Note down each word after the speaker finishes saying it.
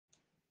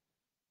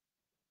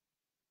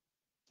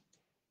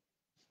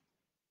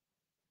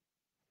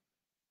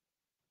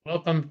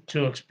Welcome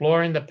to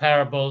Exploring the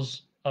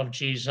Parables of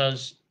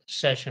Jesus,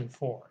 Session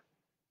 4.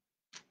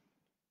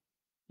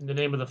 In the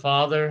name of the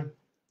Father,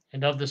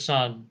 and of the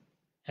Son,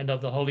 and of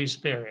the Holy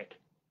Spirit.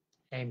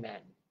 Amen.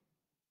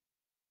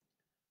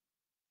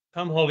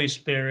 Come, Holy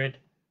Spirit,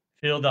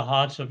 fill the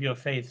hearts of your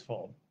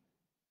faithful,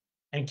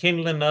 and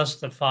kindle in us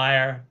the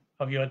fire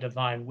of your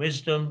divine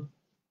wisdom,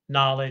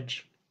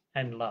 knowledge,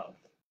 and love.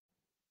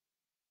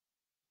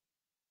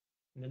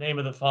 In the name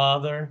of the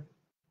Father,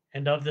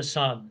 and of the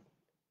Son,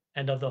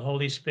 and of the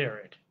Holy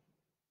Spirit.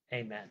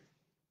 Amen.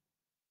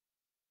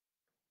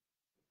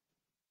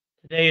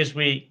 Today, as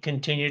we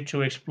continue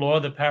to explore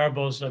the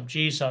parables of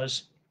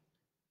Jesus,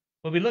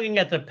 we'll be looking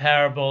at the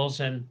parables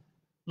and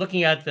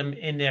looking at them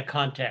in their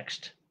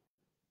context,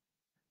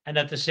 and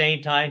at the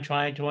same time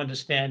trying to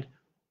understand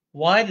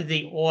why did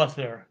the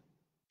author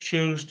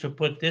choose to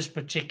put this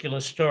particular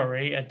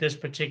story at this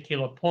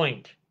particular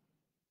point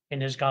in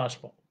his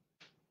gospel?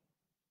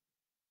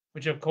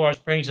 Which, of course,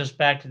 brings us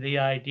back to the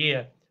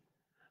idea,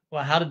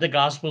 well, how did the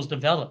gospels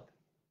develop?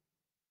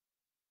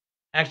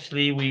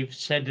 Actually, we've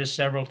said this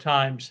several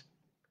times.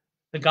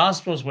 The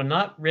gospels were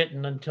not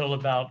written until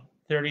about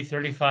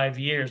 35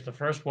 years, the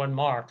first one,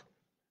 Mark,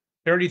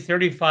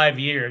 35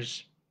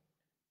 years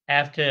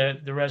after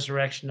the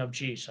resurrection of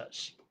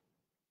Jesus.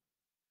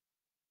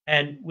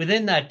 And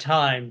within that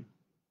time,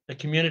 the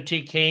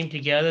community came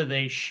together.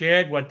 They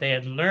shared what they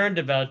had learned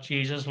about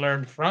Jesus,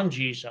 learned from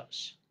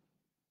Jesus.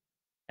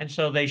 And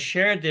so they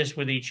shared this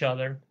with each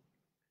other.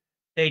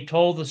 They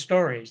told the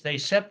stories. They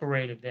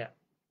separated them.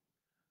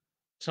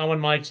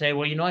 Someone might say,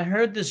 well, I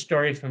heard this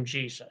story from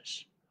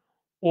Jesus,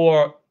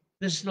 or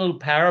this little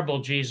parable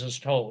Jesus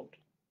told.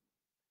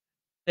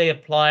 They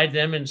applied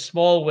them in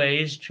small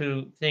ways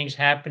to things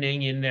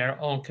happening in their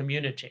own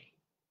community.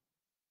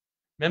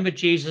 Remember,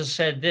 Jesus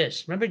said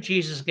this. Remember,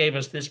 Jesus gave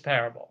us this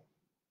parable.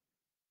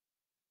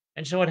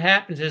 And so what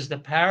happens is the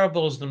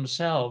parables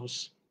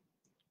themselves,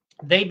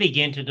 they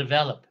begin to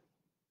develop,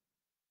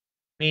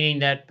 meaning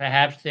that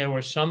perhaps there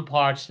were some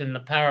parts in the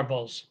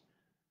parables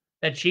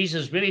that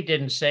Jesus really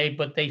didn't say,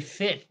 but they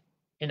fit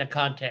in a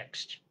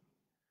context.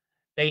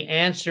 They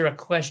answer a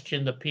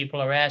question that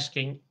people are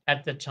asking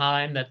at the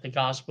time that the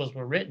Gospels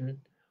were written,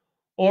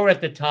 or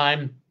at the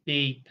time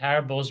the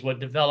parables were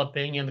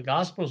developing and the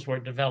Gospels were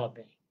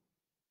developing.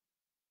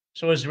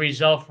 So as a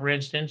result, for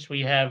instance, we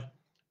have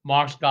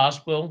Mark's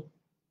Gospel,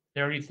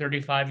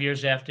 35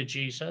 years after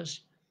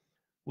Jesus.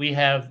 We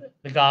have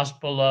the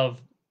Gospel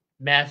of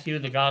Matthew,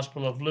 the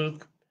Gospel of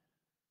Luke,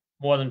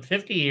 more than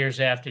 50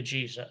 years after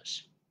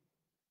Jesus.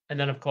 And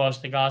then, of course,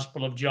 the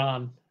Gospel of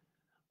John,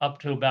 up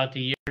to about the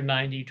year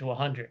 90 to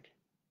 100.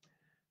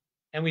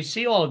 And we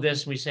see all of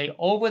this, and we say,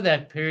 over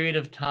that period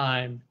of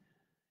time,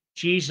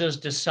 Jesus'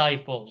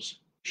 disciples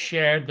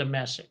shared the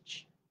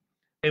message.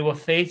 They were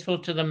faithful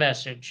to the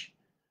message,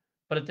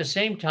 but at the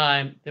same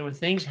time, there were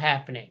things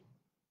happening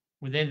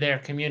within their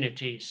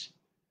communities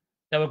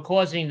that were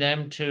causing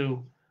them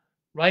to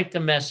write the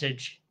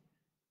message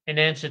in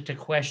answer to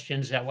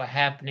questions that were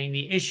happening,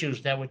 the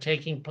issues that were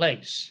taking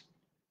place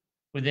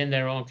within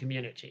their own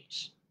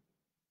communities.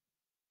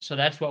 So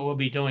that's what we'll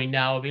be doing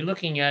now. We'll be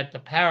looking at the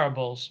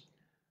parables,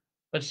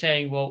 but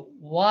saying, well,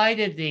 why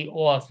did the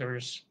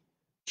authors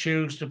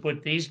choose to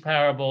put these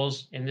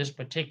parables in this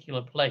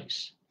particular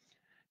place?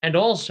 And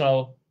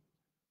also,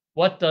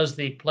 what does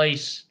the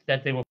place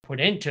that they were put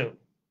into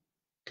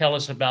tell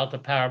us about the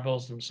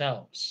parables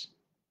themselves?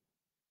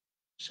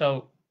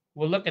 So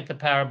we'll look at the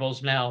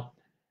parables now.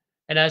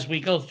 And as we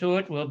go through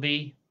it, we'll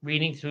be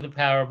reading through the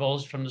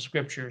parables from the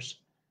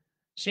scriptures,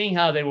 seeing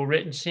how they were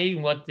written,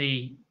 seeing what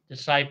the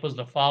disciples,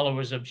 the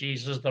followers of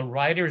Jesus, the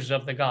writers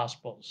of the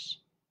Gospels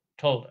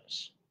told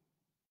us.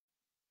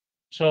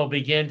 So I'll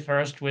begin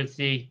first with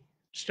the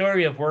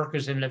story of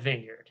workers in the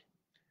vineyard.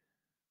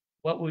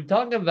 What we're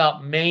talking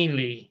about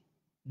mainly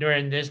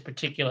during this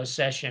particular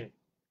session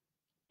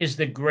is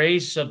the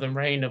grace of the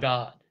reign of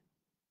God.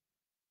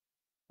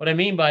 What I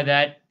mean by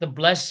that, the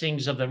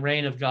blessings of the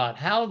reign of God,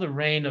 how the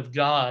reign of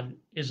God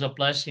is a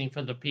blessing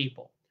for the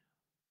people,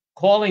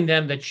 calling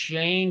them to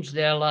change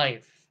their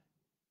life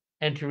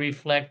and to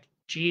reflect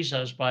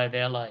Jesus by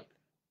their life.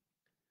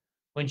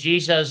 When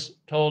Jesus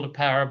told a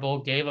parable,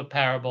 gave a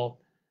parable,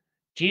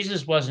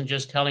 Jesus wasn't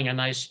just telling a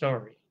nice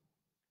story.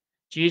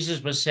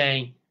 Jesus was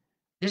saying,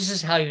 this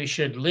is how you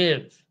should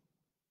live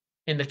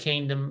in the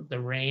kingdom,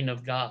 the reign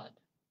of God.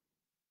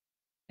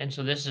 And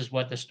so this is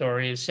what the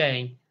story is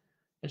saying.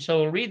 And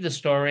so we'll read the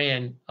story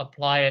and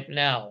apply it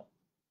now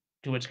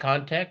to its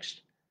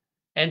context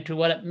and to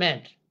what it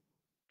meant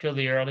to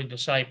the early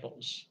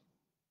disciples.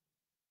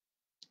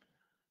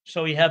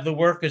 So you have the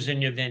workers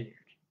in your vineyard.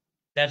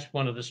 That's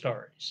one of the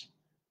stories.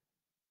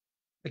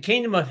 The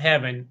kingdom of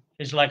heaven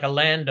is like a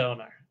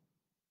landowner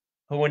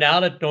who went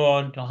out at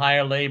dawn to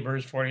hire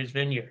laborers for his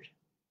vineyard.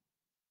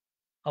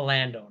 A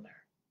landowner.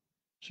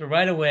 So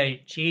right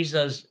away,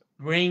 Jesus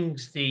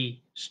brings the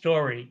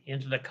story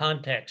into the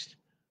context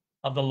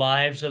of the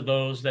lives of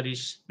those that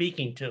he's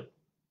speaking to,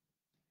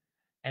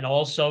 and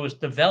also is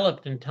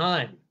developed in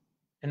time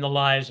in the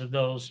lives of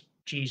those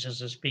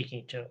Jesus is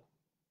speaking to.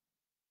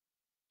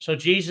 So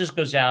Jesus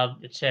goes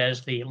out, it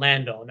says, the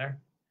landowner,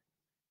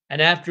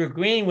 and after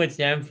agreeing with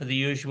them for the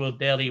usual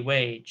daily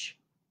wage,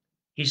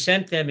 he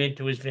sent them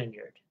into his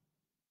vineyard.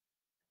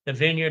 The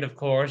vineyard, of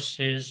course,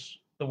 is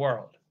the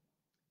world.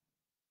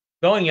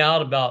 Going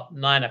out about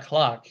 9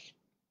 o'clock,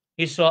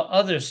 he saw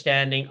others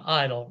standing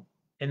idle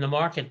in the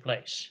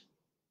marketplace.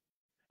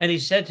 And he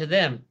said to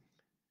them,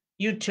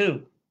 "You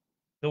too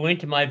go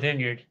into my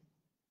vineyard,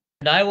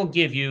 and I will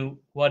give you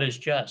what is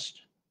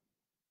just."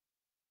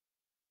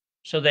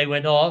 So they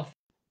went off,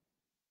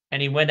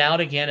 and he went out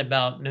again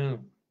about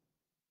noon.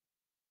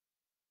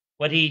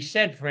 What he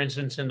said, for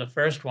instance, in the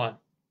first one,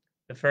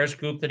 the first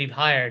group that he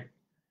hired,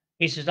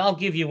 he says, "I'll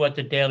give you what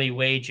the daily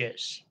wage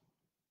is."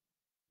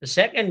 The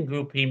second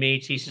group he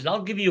meets, he says,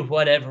 "I'll give you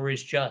whatever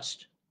is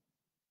just."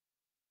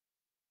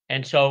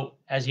 And so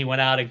as he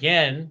went out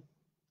again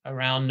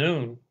around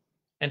noon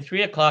and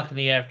 3 o'clock in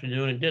the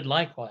afternoon and did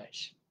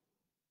likewise,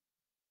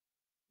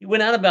 he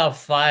went out about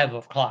 5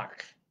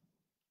 o'clock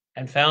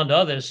and found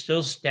others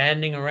still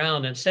standing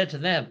around and said to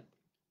them,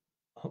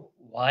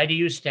 "Why do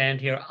you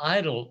stand here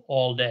idle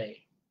all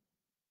day?"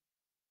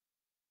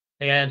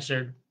 They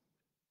answered,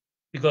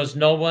 "Because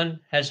no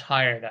one has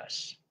hired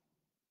us."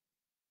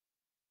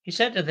 He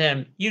said to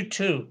them, "You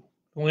too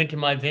go into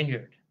my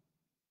vineyard."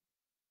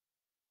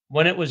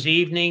 When it was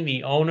evening,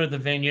 the owner of the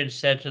vineyard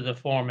said to the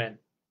foreman,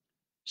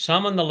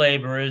 "Summon the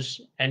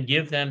laborers and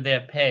give them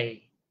their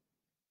pay,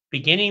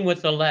 beginning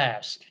with the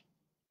last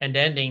and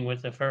ending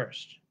with the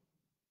first."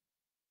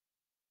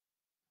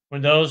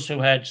 When those who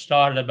had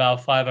started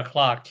about 5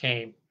 o'clock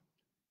came,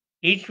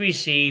 each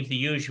received the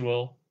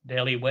usual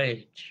daily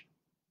wage.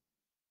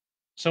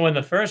 So when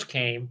the first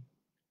came,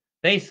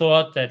 they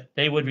thought that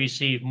they would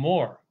receive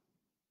more,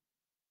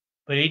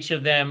 but each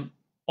of them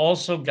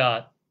also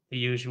got the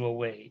usual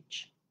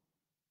wage.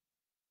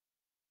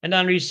 And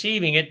on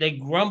receiving it, they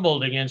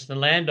grumbled against the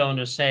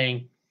landowner,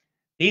 saying,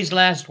 "These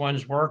last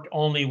ones worked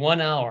only 1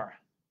 hour,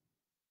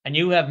 and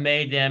you have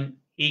made them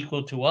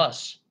equal to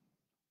us,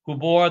 who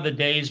bore the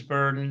day's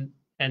burden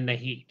and the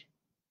heat."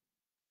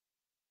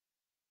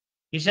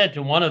 He said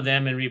to one of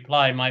them in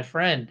reply, "My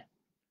friend,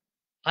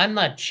 I'm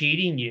not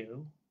cheating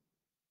you.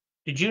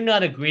 Did you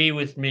not agree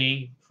with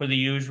me for the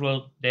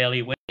usual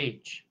daily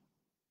wage?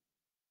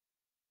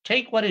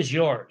 Take what is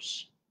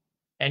yours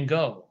and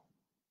go.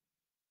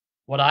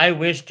 What I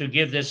wish to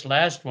give this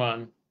last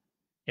one,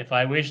 if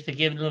I wish to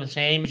give them the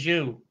same as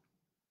you,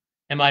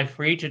 am I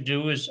free to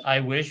do as I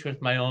wish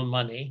with my own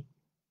money?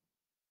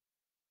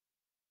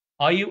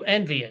 Are you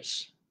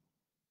envious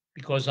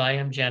because I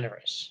am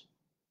generous?"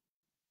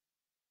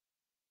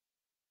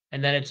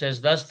 And then it says,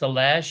 "Thus the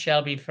last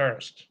shall be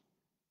first,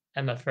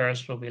 and the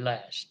first will be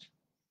last."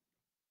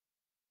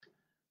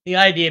 The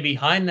idea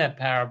behind that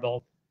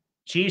parable,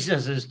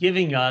 Jesus is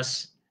giving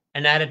us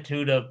an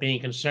attitude of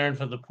being concerned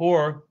for the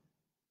poor,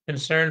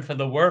 concerned for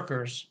the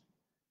workers.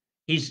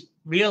 He's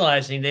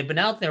realizing they've been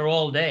out there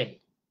all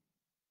day,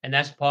 and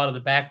that's part of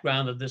the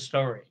background of this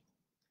story.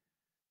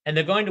 And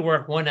they're going to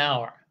work 1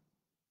 hour.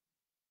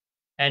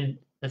 And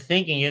the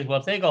thinking is, well,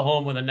 if they go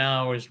home with an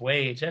hour's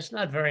wage, that's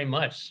not very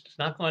much. It's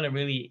not going to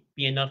really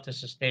be enough to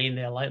sustain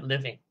their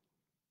living.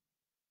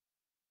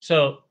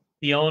 So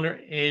the owner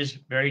is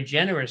very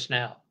generous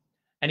now.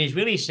 And he's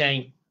really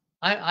saying,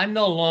 I'm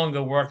no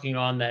longer working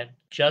on that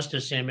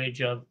justice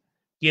image of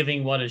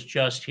giving what is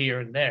just here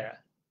and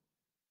there.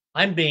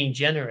 I'm being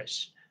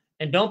generous.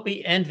 And don't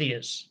be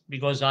envious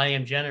because I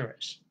am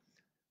generous.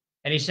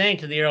 And he's saying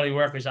to the early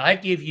workers, I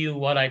give you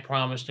what I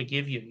promised to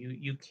give you.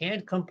 You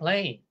can't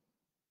complain.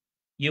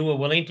 You were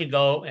willing to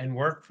go and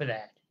work for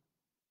that.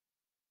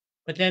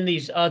 But then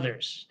these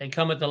others, they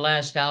come at the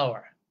last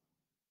hour,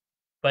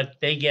 but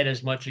they get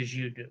as much as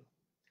you do.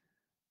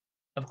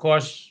 Of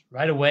course,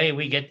 right away,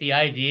 we get the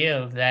idea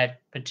of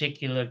that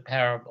particular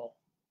parable.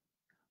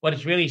 What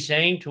it's really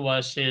saying to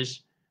us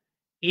is,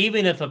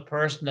 even if a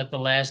person at the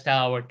last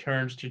hour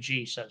turns to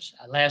Jesus,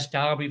 at last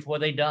hour before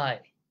they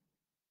die,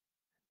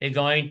 they're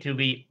going to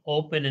be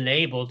open and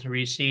able to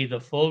receive the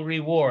full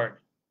reward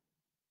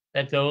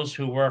that those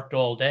who worked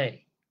all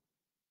day.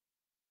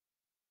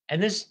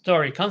 And this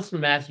story comes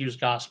from Matthew's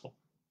gospel.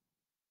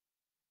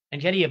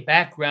 And getting a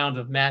background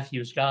of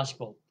Matthew's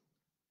gospel,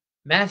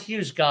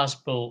 Matthew's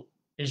gospel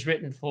is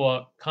written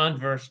for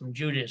converts from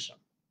Judaism.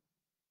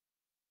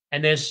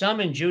 And there's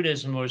some in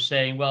Judaism who are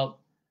saying, well,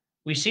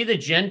 we see the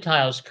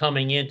Gentiles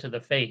coming into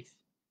the faith.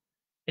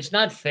 It's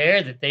not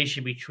fair that they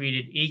should be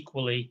treated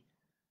equally.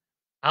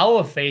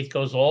 Our faith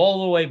goes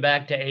all the way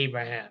back to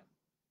Abraham.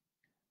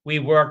 We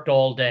worked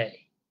all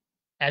day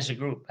as a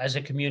group, as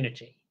a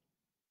community.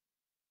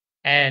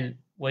 And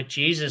what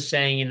Jesus is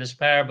saying in this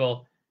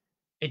parable,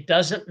 it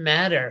doesn't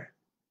matter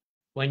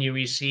when you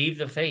receive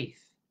the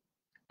faith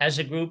as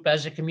a group,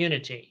 as a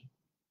community.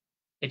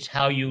 It's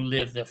how you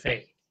live the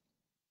faith.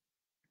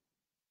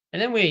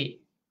 And then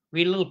we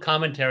read a little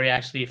commentary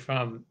actually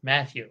from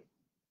Matthew.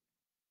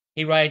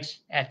 He writes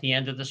at the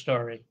end of the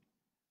story,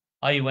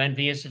 "Are you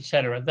envious,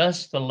 etc.?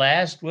 Thus the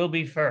last will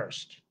be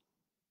first,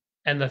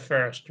 and the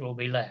first will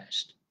be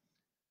last."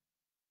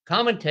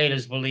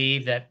 Commentators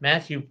believe that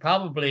Matthew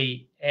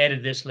probably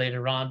added this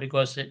later on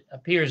because it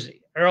appears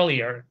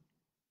earlier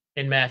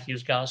in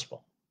Matthew's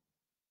gospel.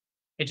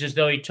 It's as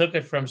though he took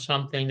it from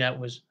something that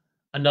was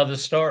another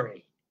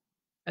story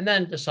and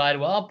then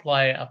decided, well,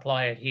 I'll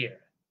apply it here.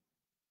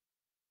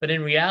 But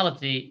in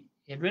reality,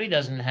 it really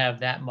doesn't have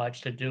that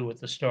much to do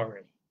with the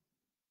story.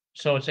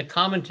 So it's a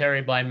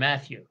commentary by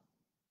Matthew.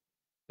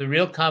 The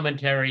real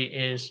commentary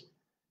is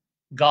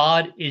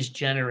God is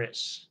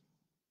generous,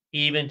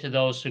 even to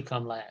those who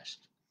come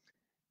last.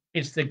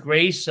 It's the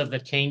grace of the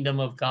kingdom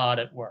of God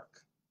at work.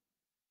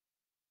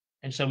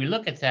 And so we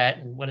look at that,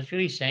 and what it's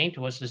really saying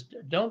to us is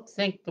don't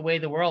think the way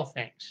the world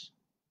thinks.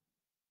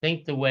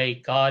 Think the way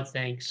God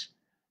thinks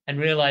and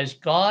realize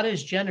God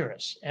is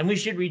generous, and we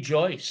should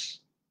rejoice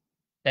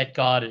that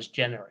God is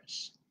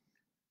generous.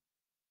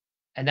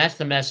 And that's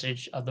the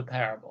message of the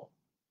parable.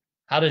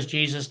 How does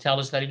Jesus tell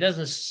us that? He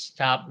doesn't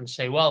stop and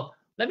say, well,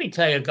 let me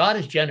tell you, God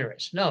is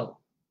generous. No,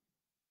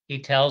 he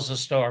tells a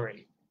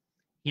story.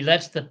 He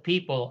lets the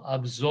people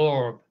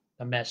absorb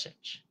the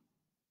message.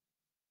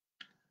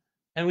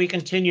 And we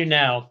continue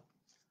now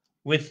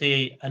with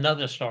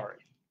another story,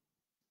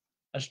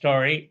 a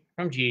story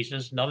from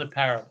Jesus, another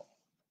parable.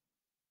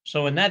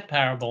 So in that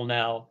parable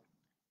now,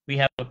 we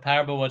have a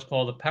parable, what's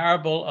called the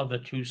parable of the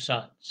two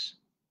sons.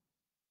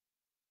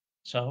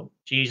 So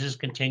Jesus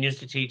continues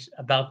to teach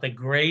about the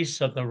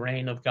grace of the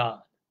reign of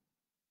God.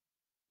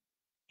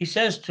 He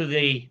says to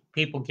the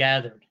people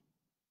gathered,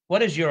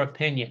 what is your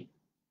opinion?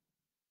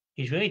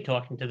 He's really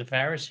talking to the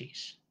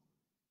Pharisees.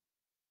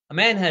 A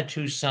man had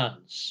two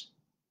sons.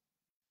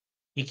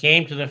 He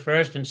came to the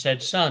first and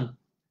said, son,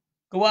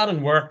 go out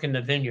and work in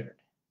the vineyard.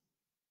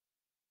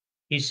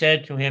 He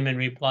said to him in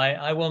reply,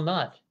 I will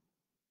not.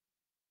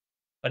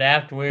 But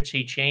afterwards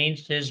he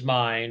changed his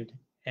mind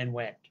and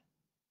went.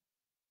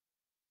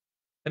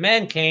 The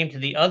man came to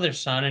the other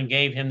son and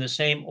gave him the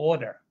same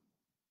order.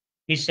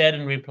 He said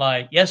in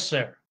reply, yes,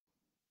 sir,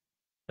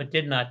 but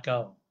did not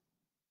go.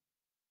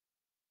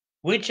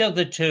 Which of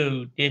the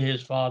two did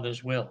his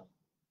father's will?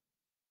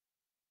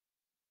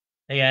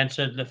 They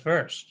answered, the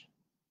first.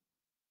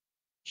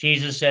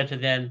 Jesus said to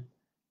them,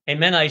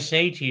 amen, I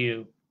say to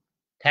you,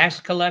 tax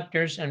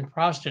collectors and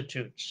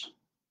prostitutes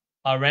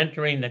are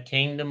entering the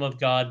kingdom of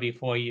God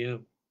before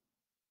you.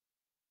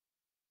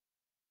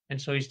 And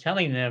so he's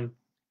telling them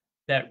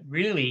that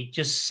really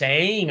just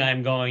saying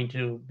I'm going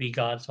to be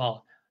God's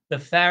follower. The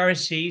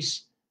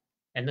Pharisees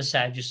and the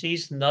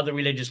Sadducees and other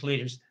religious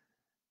leaders,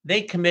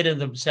 they committed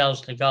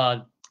themselves to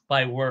God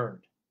by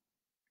word,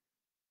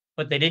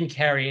 but they didn't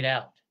carry it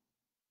out.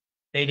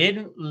 They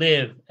didn't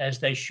live as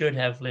they should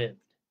have lived.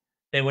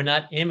 They were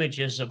not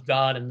images of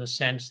God in the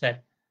sense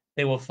that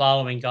they were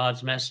following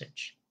God's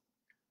message.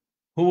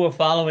 Who were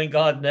following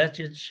God's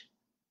message?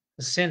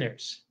 The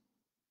sinners.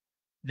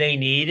 They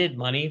needed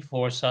money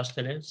for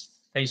sustenance.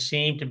 They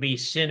seemed to be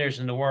sinners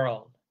in the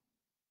world,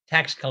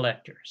 tax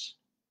collectors.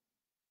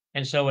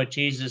 And so what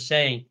Jesus is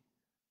saying,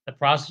 the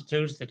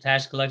prostitutes, the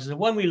tax collectors, the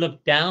one we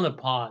look down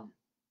upon,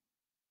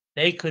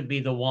 they could be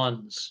the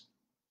ones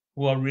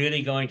who are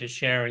really going to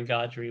share in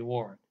God's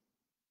reward.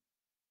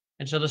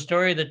 And so the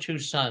story of the two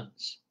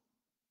sons.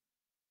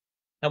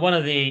 Now, one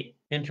of the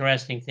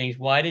interesting things,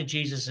 why did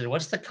Jesus say,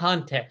 what's the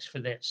context for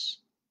this?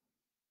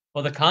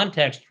 Well, the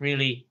context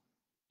really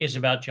is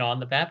about John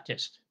the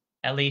Baptist.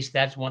 At least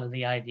that's one of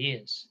the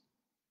ideas.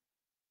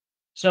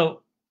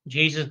 So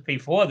Jesus,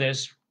 before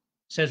this,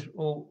 says,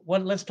 well,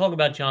 let's talk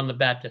about John the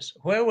Baptist.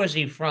 Where was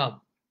he from?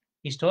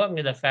 He's talking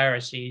to the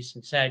Pharisees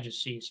and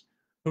Sadducees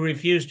who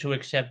refused to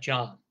accept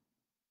John.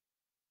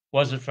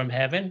 Was it from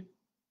heaven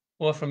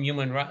or from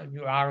human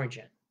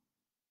origin?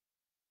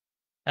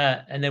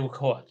 And they were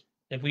caught.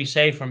 If we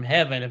say from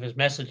heaven, if his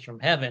message from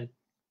heaven,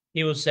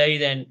 he will say,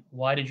 then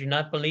why did you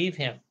not believe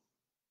him?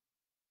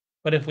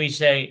 But if we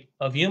say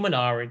of human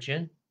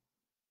origin,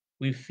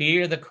 we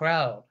fear the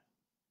crowd,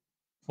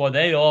 for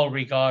they all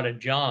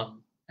regarded John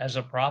as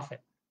a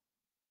prophet.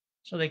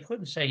 So they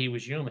couldn't say he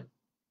was human,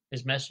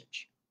 his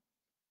message.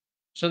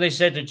 So they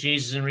said to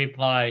Jesus in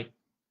reply,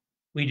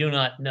 we do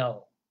not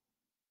know.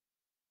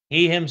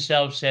 He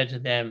himself said to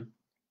them,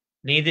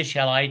 neither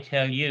shall I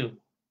tell you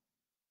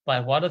by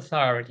what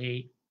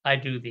authority I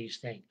do these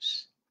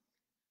things.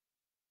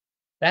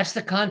 That's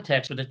the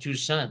context of the two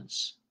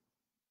sons.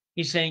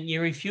 He's saying,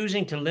 you're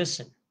refusing to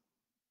listen.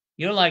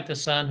 You're like the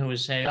son who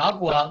is saying, I'll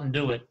go out and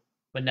do it,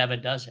 but never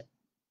does it.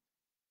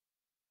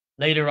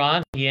 Later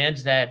on, he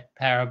ends that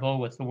parable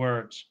with the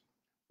words,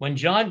 when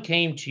John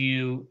came to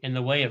you in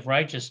the way of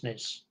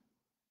righteousness,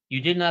 you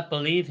did not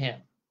believe him,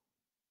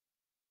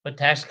 but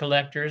tax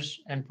collectors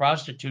and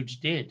prostitutes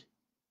did.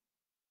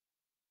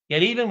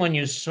 Yet even when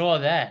you saw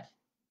that,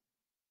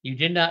 you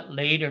did not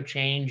later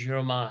change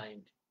your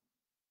mind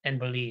and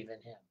believe in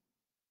him.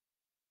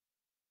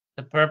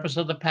 The purpose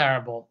of the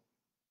parable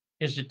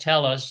is to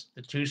tell us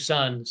the two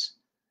sons,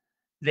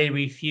 they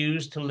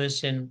refused to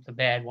listen, the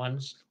bad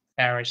ones,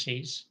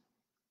 Pharisees.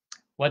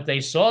 What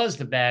they saw as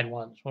the bad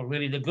ones were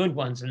really the good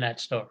ones in that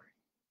story.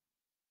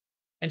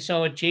 And so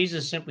what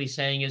Jesus is simply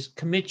saying is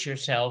commit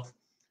yourself,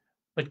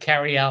 but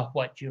carry out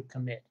what you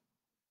commit.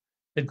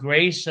 The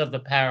grace of the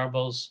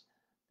parables,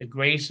 the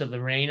grace of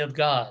the reign of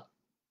God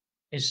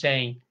is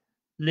saying,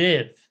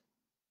 live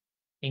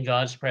in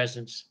God's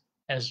presence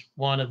as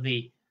one of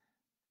the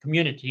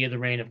community of the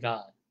reign of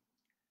God.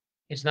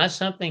 It's not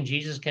something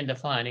Jesus can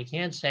define. He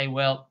can't say,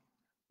 well,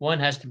 one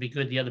has to be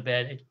good, the other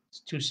bad. It's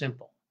too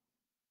simple.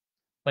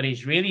 But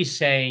he's really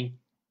saying,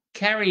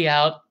 carry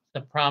out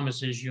the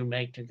promises you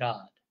make to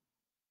God.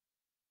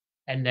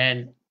 And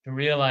then to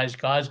realize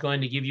God's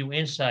going to give you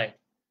insight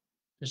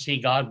to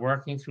see God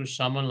working through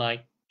someone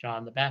like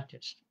John the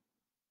Baptist.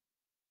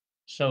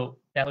 So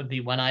that would be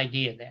one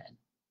idea then.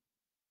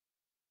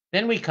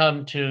 Then we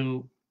come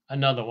to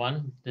another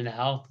one, the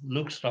now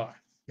Luke's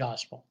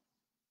gospel.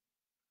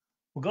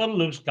 We'll go to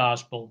Luke's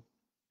gospel.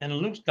 And in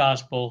Luke's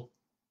gospel,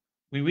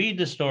 we read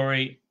the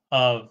story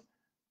of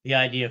the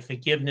idea of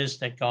forgiveness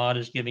that God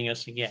is giving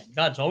us again.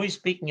 God's always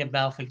speaking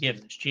about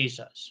forgiveness,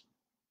 Jesus.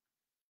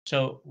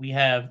 So we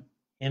have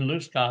in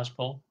Luke's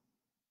gospel,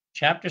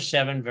 chapter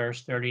 7,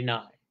 verse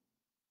 39.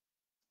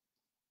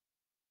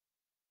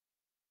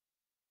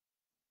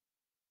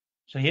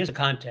 So here's the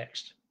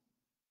context.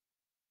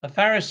 A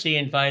Pharisee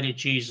invited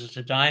Jesus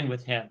to dine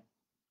with him,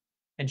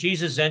 and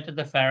Jesus entered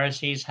the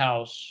Pharisee's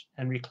house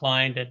and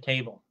reclined at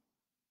table.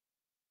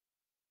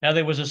 Now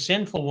there was a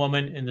sinful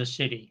woman in the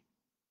city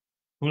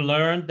who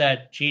learned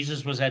that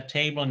Jesus was at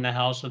table in the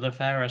house of the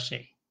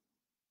Pharisee.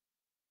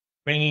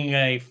 Bringing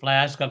a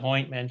flask of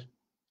ointment,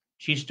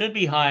 she stood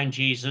behind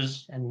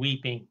Jesus and,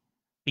 weeping,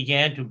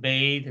 began to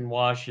bathe and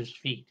wash his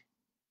feet.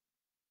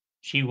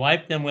 She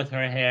wiped them with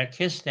her hair,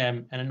 kissed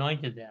them, and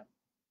anointed them.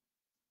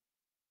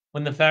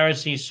 When the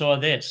Pharisees saw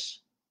this,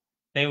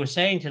 they were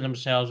saying to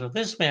themselves, if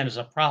this man is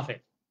a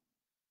prophet,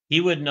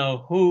 he would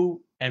know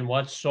who and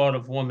what sort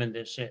of woman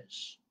this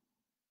is.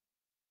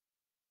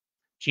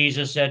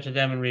 Jesus said to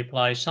them in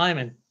reply,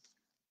 Simon,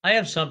 I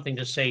have something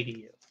to say to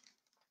you.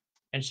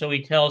 And so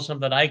he tells them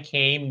that I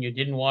came and you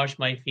didn't wash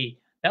my feet.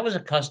 That was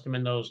a custom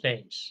in those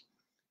days.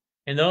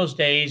 In those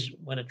days,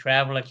 when a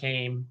traveler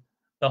came,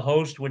 the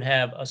host would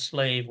have a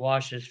slave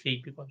wash his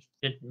feet because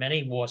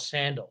many wore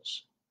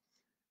sandals,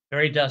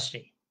 very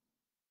dusty.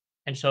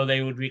 And so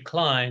they would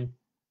recline,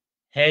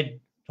 head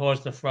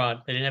towards the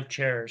front. They didn't have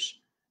chairs,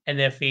 and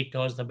their feet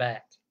towards the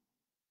back.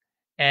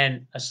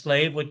 And a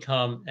slave would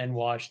come and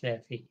wash their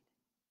feet.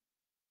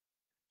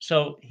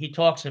 So he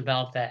talks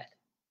about that.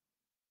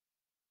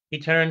 He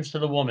turns to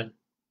the woman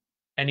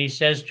and he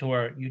says to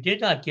her, you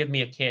did not give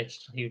me a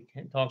kiss. He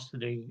talks to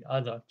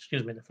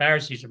the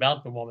Pharisees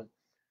about the woman.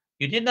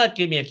 You did not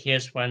give me a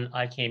kiss when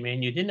I came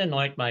in. You didn't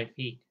anoint my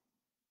feet.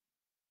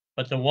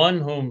 But the one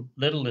whom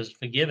little is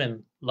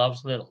forgiven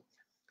loves little.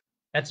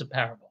 That's a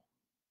parable.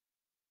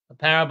 A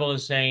parable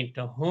is saying,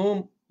 to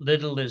whom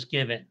little is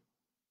given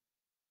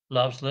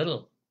loves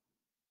little.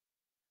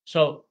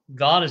 So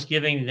God is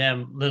giving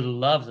them little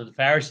love to the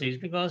Pharisees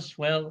because,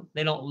 well,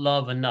 they don't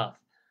love enough.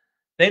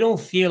 They don't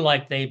feel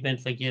like they've been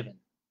forgiven.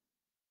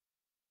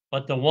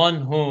 But the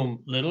one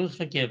whom little is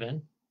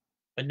forgiven,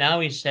 but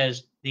now he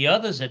says the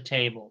others at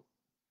table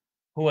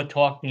who are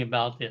talking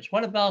about this.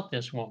 What about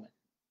this woman?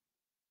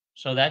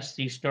 So that's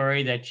the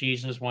story that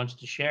Jesus wants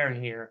to share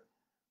here,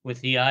 with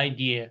the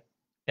idea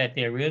that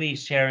they're really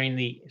sharing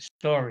the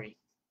story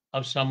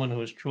of someone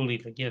who is truly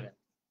forgiven.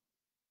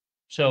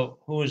 So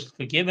who is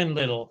forgiven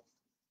little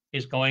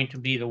is going to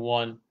be the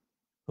one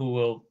who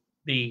will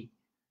be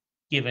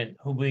given,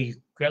 who we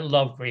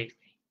love greatly.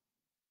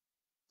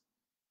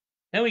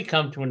 Then we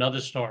come to another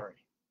story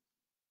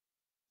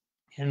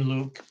in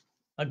Luke,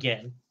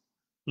 again,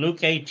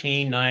 Luke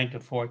 18,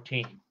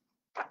 9-14.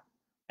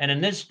 And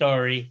in this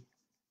story,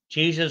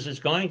 Jesus is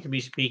going to be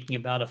speaking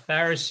about a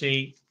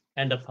Pharisee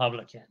and a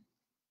publican.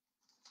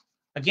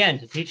 Again,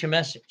 to teach a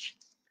message.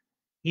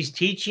 He's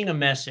teaching a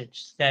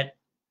message that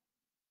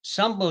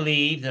some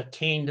believe the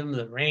kingdom,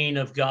 the reign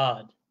of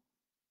God,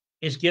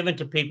 is given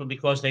to people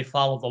because they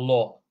follow the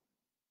law.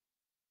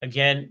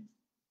 Again,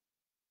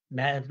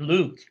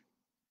 Luke,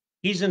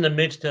 he's in the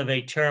midst of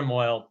a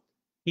turmoil.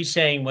 He's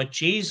saying what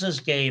Jesus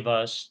gave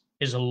us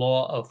is a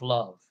law of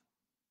love,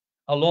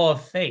 a law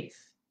of faith.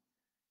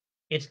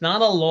 It's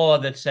not a law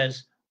that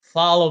says,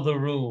 follow the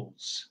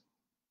rules.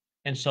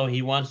 And so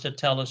he wants to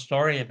tell a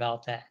story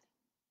about that.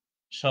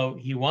 So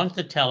he wants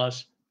to tell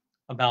us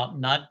about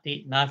not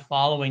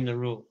following the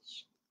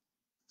rules.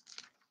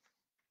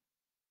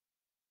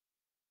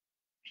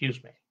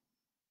 Excuse me.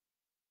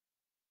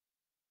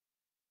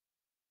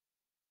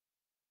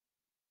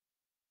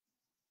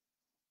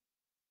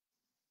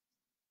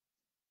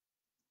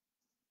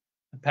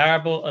 The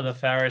parable of the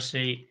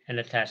Pharisee and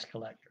the tax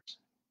collectors.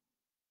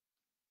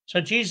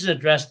 So Jesus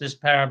addressed this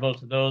parable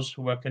to those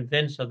who were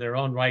convinced of their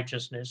own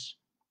righteousness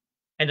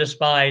and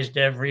despised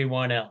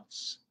everyone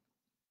else.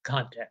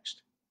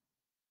 Context.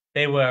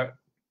 They were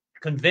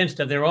convinced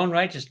of their own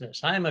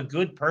righteousness. I am a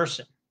good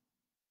person.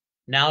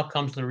 Now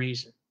comes the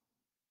reason.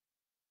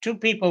 Two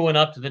people went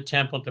up to the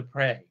temple to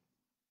pray.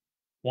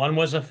 One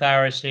was a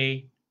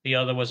Pharisee, the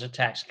other was a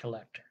tax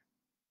collector.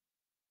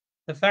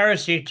 The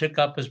Pharisee took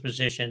up his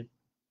position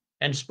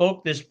and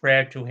spoke this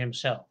prayer to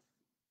himself.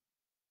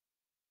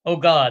 O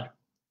God,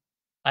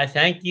 I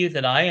thank you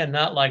that I am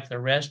not like the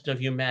rest of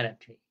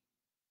humanity,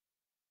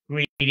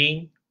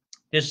 greedy,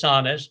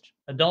 dishonest,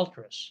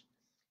 adulterous,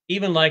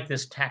 even like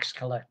this tax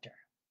collector.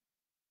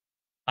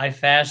 I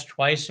fast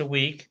twice a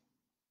week.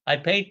 I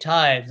pay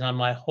tithes on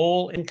my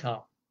whole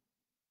income.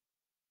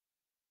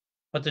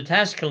 But the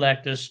tax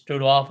collector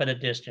stood off at a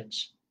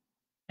distance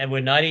and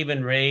would not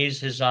even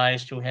raise his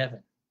eyes to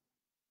heaven,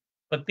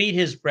 but beat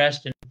his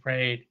breast and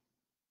prayed,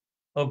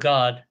 O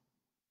God,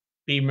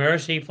 be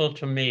merciful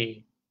to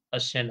me, a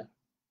sinner.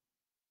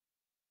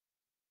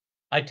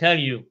 I tell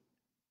you,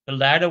 the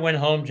latter went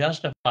home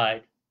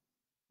justified,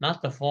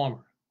 not the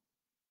former.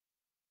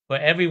 For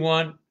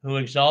everyone who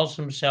exalts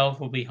himself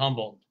will be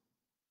humbled,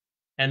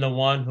 and the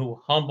one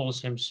who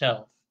humbles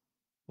himself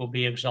will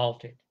be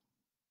exalted.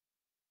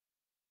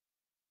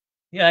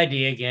 The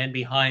idea, again,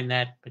 behind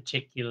that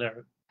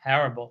particular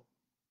parable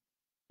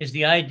is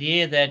the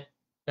idea that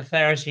the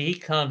Pharisee, he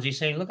comes, he's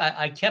saying, look,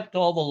 I kept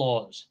all the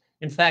laws.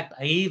 In fact,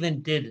 I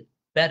even did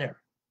better.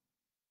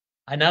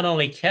 I not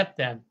only kept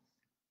them,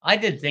 I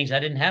did things I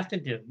didn't have to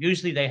do.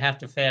 Usually they have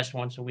to fast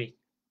once a week.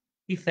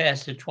 He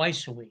fasted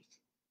twice a week.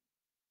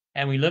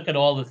 And we look at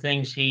all the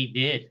things he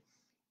did.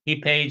 He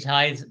paid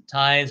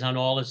tithes on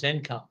all his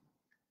income.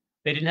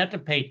 They didn't have to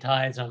pay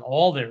tithes on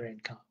all their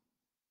income,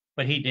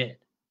 but he did.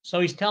 So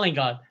he's telling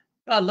God,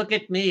 God, look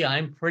at me.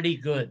 I'm pretty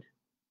good.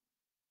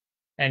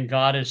 And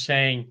God is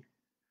saying,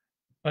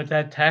 but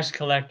that tax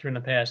collector in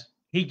the past,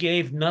 he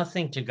gave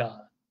nothing to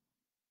God.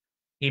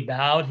 He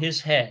bowed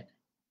his head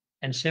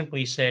and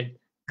simply said,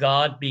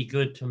 God, be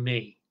good to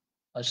me,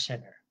 a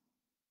sinner.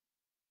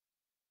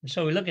 And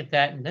so we look at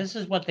that, and this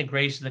is what the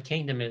grace of the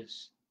kingdom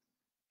is,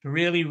 to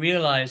really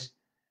realize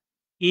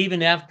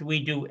even after we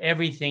do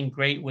everything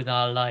great with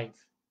our life,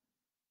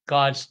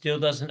 God still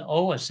doesn't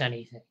owe us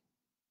anything.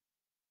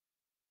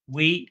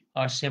 We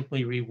are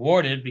simply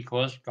rewarded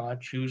because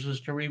God chooses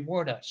to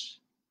reward us.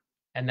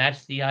 And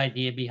that's the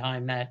idea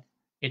behind that.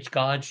 It's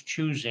God's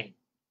choosing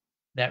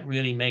that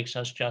really makes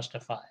us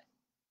justified.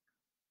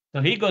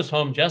 So he goes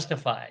home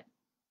justified.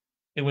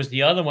 It was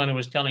the other one who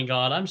was telling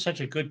God, I'm such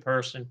a good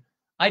person.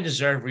 I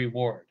deserve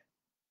reward,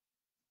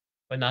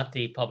 but not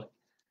the public.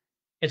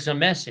 It's a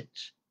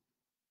message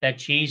that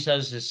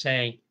Jesus is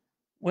saying,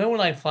 where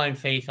will I find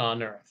faith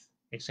on earth?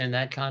 It's in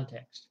that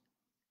context.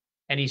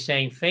 And he's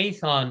saying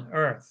faith on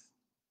earth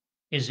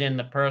is in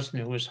the person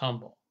who is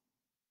humble.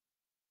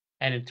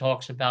 And it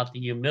talks about the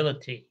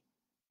humility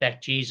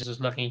that Jesus is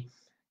looking.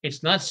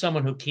 It's not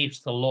someone who keeps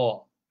the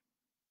law.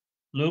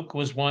 Luke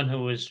was one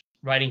who was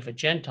writing for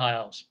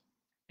Gentiles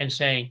and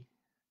saying,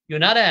 you're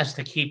not asked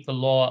to keep the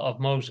law of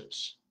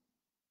Moses.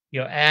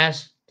 You're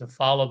asked to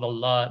follow the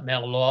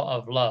law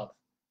of love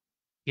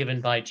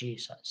given by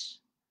Jesus.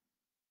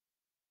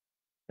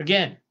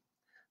 Again,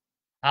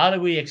 how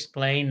do we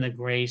explain the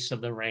grace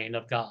of the reign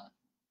of God?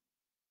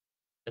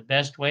 The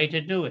best way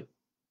to do it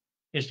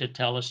is to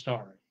tell a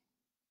story.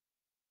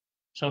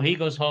 So he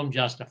goes home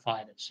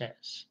justified, it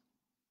says.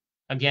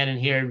 Again, in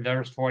here in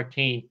verse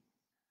 14,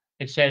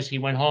 it says he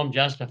went home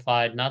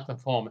justified, not the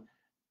former.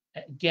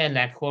 Again,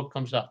 that quote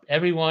comes up.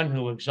 Everyone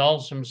who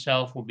exalts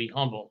himself will be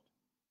humbled,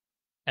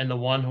 and the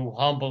one who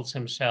humbles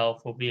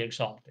himself will be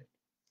exalted.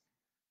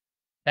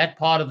 That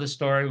part of the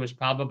story was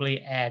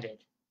probably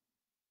added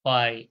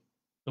by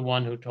the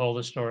one who told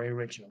the story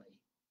originally.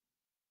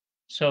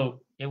 So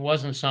it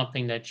wasn't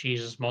something that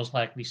Jesus most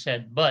likely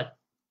said, but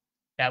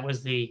that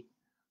was the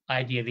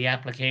idea, the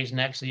application.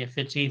 Actually, it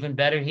fits even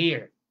better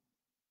here.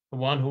 The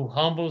one who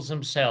humbles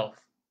himself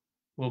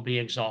will be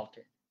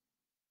exalted.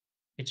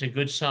 It's a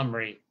good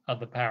summary of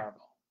the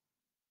parable.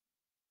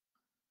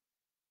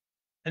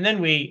 And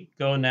then we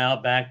go now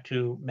back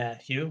to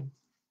Matthew.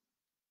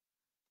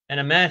 And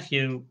in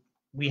Matthew,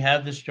 we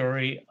have the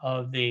story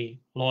of the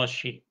lost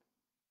sheep.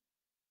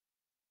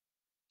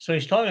 So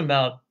he's talking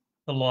about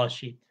the lost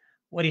sheep.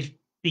 What he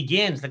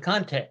begins, the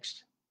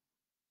context.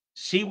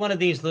 See one of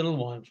these little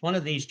ones, one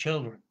of these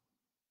children.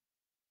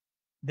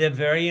 They're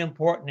very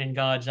important in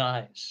God's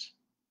eyes.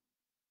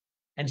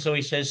 And so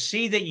he says,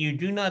 see that you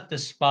do not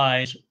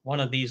despise one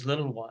of these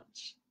little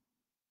ones.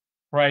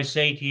 For I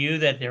say to you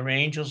that their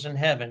angels in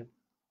heaven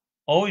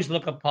always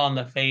look upon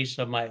the face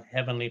of my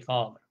heavenly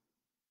Father.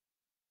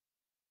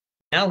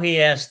 Now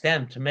he asks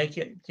them to make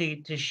it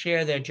to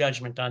share their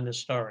judgment on this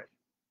story.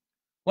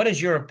 What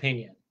is your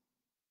opinion?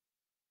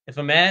 If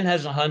a man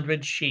has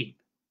 100 sheep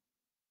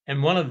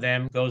and one of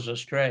them goes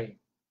astray,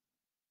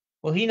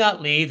 will he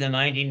not leave the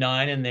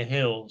 99 in the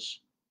hills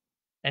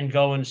and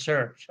go in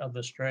search of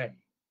the stray?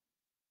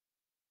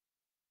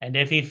 And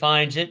if he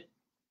finds it,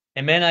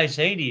 amen, I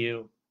say to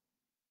you,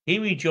 he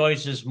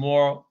rejoices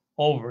more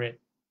over it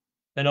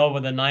than over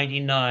the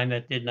 99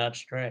 that did not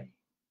stray.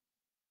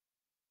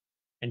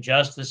 In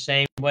just the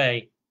same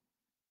way,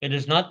 it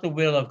is not the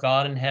will of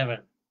God in heaven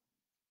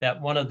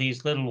that one of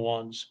these little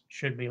ones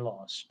should be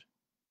lost.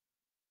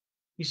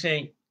 He's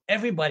saying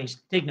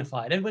everybody's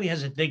dignified, everybody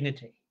has a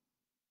dignity.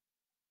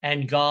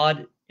 And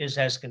God is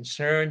as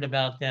concerned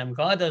about them.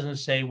 God doesn't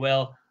say,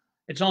 well,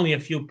 it's only a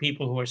few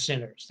people who are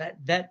sinners.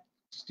 That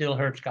still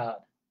hurts God.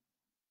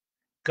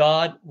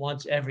 God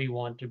wants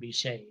everyone to be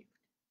saved.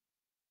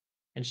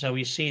 And so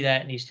we see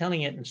that, and he's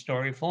telling it in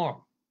story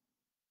form.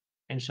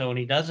 And so when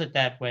he does it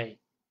that way,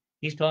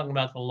 he's talking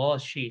about the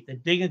lost sheep, the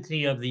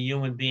dignity of the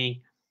human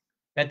being,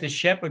 that the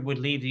shepherd would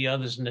leave the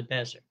others in the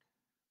desert.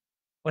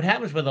 What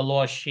happens with a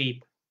lost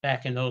sheep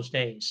back in those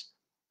days?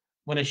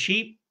 When a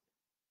sheep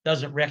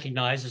doesn't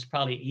recognize it's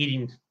probably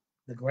eating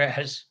the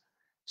grass,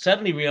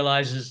 suddenly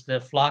realizes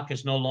the flock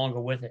is no longer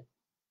with it.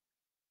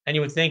 And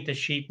you would think the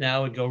sheep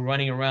now would go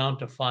running around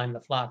to find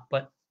the flock,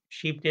 but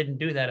sheep didn't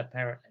do that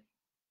apparently.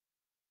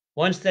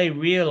 Once they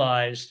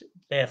realized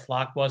their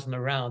flock wasn't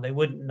around, they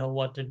wouldn't know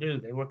what to do.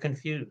 They were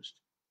confused.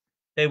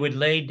 They would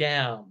lay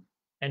down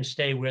and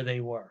stay where they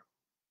were.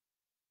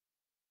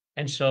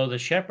 And so the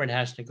shepherd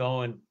has to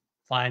go and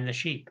find the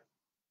sheep.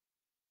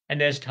 And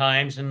there's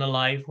times in the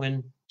life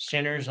when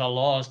sinners are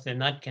lost, they're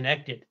not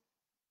connected.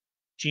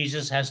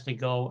 Jesus has to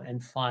go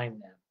and find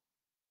them.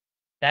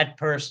 That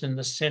person,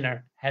 the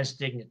sinner, has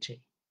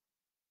dignity.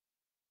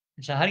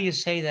 And so, how do you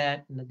say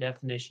that in the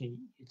definition?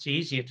 It's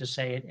easier to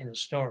say it in a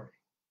story.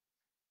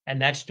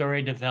 And that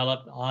story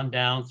developed on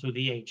down through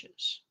the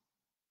ages.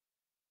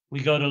 We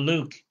go to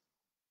Luke,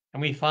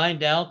 and we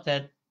find out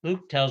that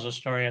Luke tells a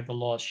story of the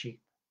lost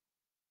sheep.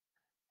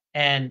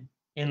 And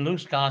in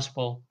Luke's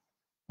gospel,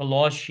 the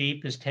lost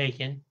sheep is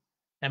taken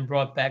and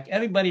brought back.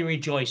 Everybody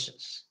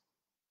rejoices.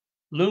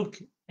 Luke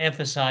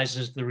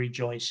emphasizes the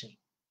rejoicing.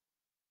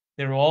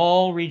 They're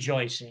all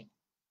rejoicing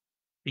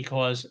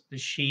because the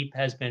sheep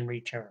has been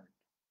returned.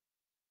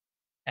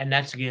 And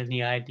that's again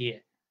the idea.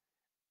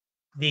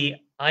 The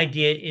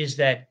idea is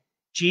that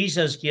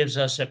Jesus gives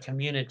us a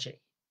community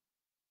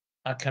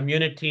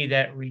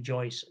that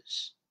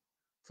rejoices.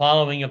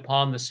 Following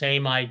upon the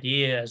same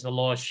idea as the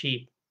lost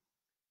sheep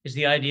is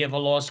the idea of a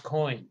lost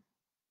coin.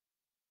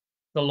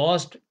 The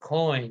lost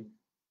coin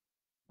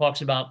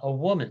talks about a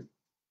woman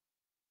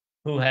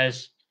who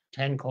has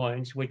 10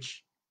 coins,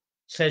 which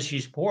says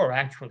she's poor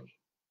actually,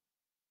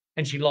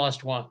 and she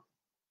lost one.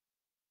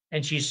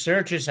 And she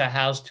searches her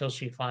house till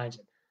she finds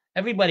it.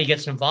 Everybody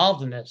gets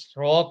involved in this.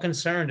 They're all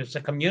concerned. It's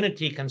a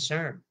community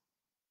concern.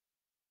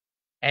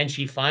 And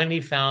she finally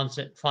finds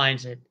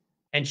it,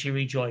 and she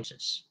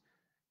rejoices.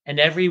 And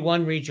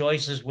everyone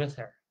rejoices with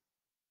her.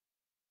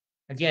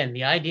 Again,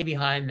 the idea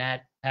behind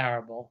that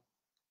parable,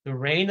 the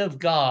reign of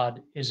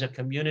God is a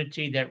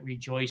community that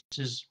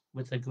rejoices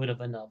with the good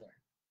of another.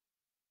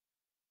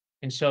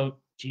 And so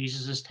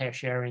Jesus is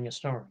sharing a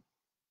story.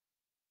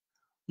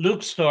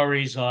 Luke's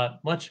stories are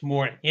much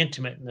more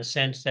intimate in the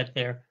sense that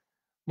they're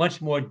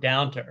much more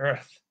down to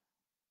earth,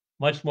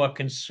 much more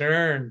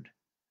concerned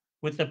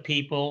with the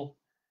people,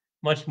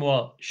 much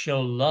more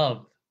show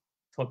love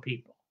for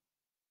people.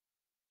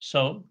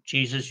 So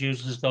Jesus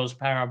uses those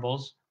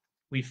parables.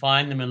 We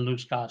find them in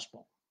Luke's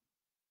gospel.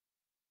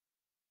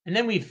 And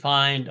then we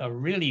find a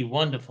really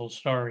wonderful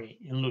story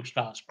in Luke's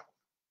gospel.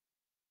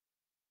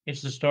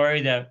 It's the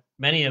story that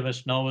many of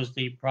us know as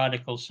the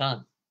prodigal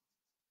son,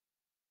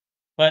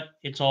 but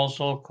it's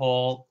also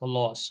called the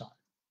lost son.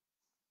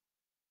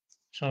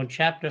 So in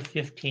chapter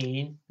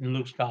 15 in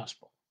Luke's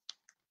gospel,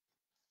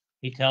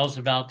 he tells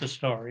about the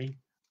story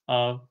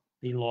of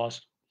the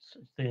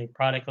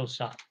prodigal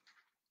son.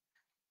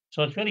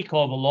 So it's really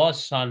called the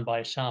lost son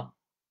by some.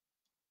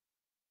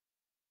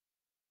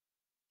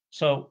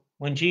 So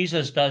when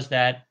Jesus does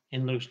that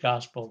in Luke's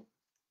gospel,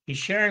 he's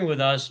sharing with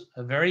us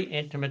a very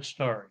intimate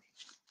story.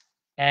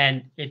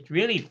 And it's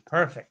really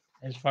perfect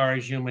as far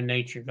as human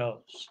nature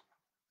goes.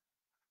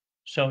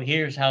 So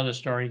here's how the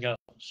story goes.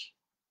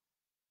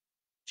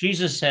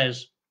 Jesus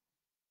says,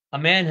 a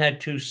man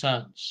had 2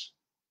 sons.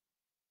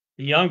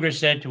 The younger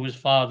said to his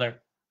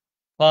father,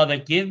 Father,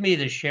 give me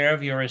the share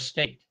of your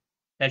estate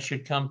that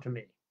should come to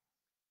me.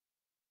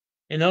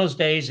 In those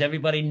days,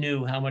 everybody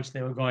knew how much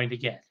they were going to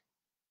get.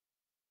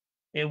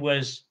 It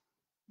was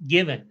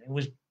given, it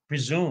was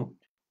presumed.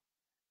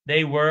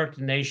 They worked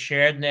and they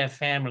shared in their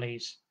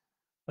families,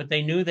 but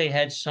they knew they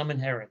had some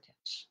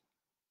inheritance.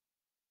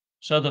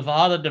 So the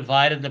father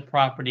divided the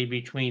property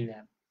between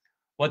them.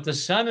 What the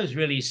son is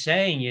really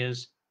saying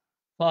is,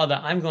 Father,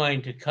 I'm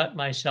going to cut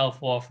myself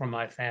off from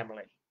my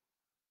family.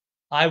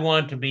 I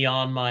want to be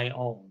on my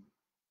own.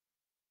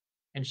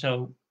 And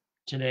so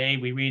today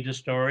we read the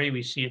story,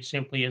 we see it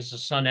simply as the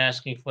son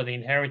asking for the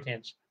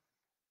inheritance.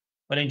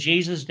 But in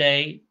Jesus'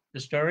 day, the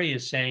story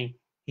is saying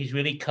he's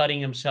really cutting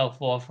himself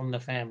off from the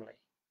family.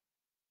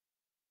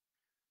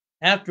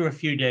 After a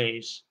few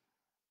days,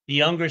 the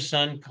younger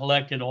son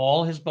collected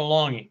all his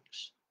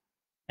belongings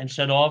and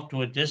set off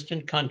to a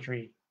distant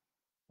country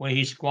where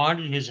he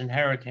squandered his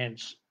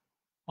inheritance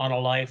on a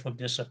life of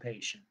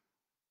dissipation.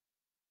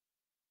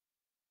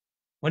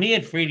 When he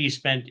had freely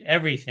spent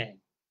everything,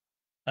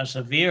 a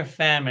severe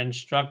famine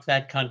struck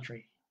that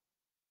country,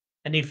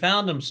 and he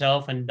found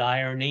himself in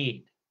dire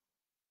need.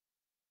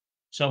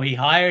 So he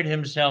hired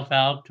himself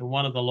out to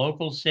one of the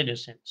local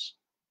citizens,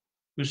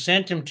 who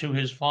sent him to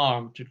his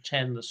farm to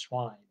tend the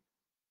swine.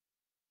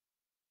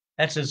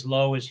 That's as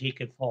low as he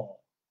could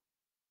fall.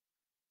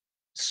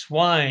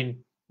 Swine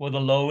were the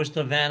lowest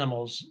of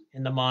animals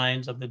in the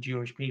minds of the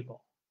Jewish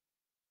people.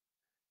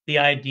 the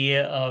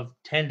idea of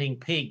tending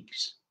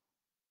pigs.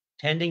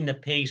 Tending the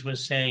pigs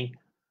was saying,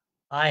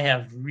 I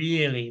have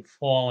really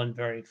fallen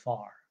very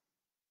far.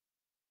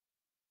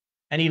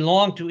 And he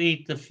longed to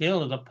eat the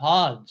fill of the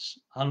pods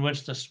on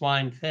which the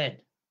swine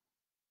fed,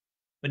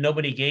 but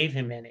nobody gave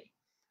him any.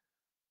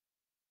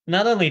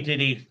 Not only did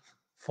he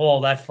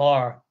fall that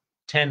far,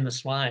 tend the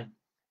swine,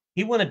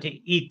 he wanted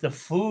to eat the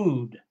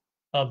food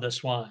of the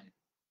swine,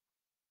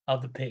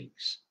 of the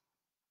pigs.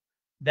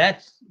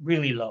 That's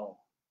really low.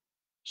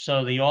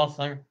 So the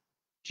author,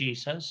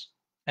 Jesus,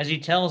 as he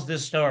tells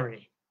this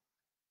story,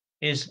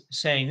 is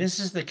saying, this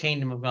is the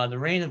kingdom of God, the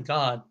reign of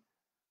God.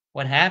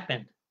 What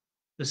happened?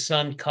 The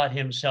Son cut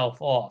himself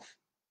off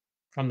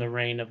from the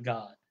reign of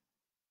God.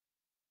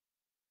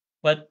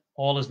 But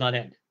all is not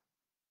ended.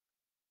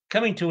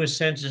 Coming to his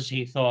senses,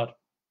 he thought,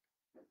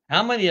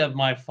 how many of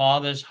my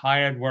father's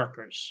hired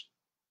workers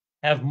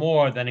have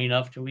more than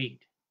enough to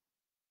eat?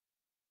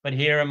 But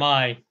here am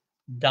I,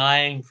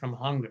 dying from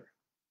hunger.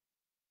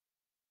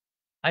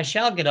 I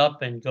shall get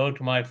up and go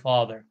to my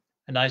father,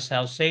 and I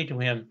shall say to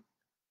him,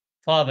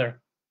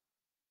 Father,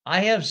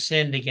 I have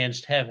sinned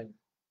against heaven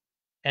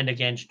and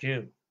against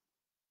you.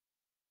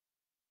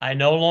 I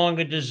no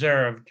longer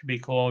deserve to be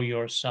called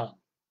your son.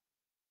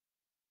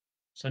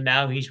 So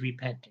now he's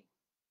repenting.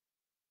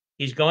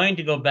 He's going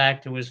to go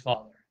back to his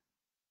father.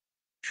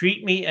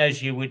 Treat me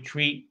as you would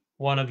treat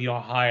one of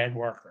your hired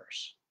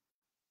workers.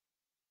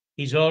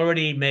 He's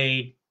already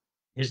made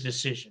his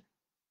decision.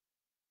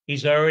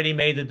 He's already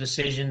made the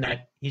decision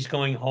that he's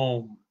going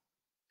home,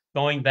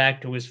 going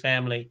back to his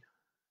family,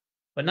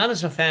 but not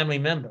as a family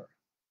member,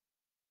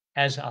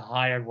 as a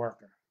hired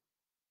worker.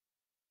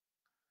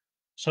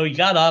 So he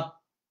got up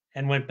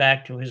and went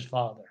back to his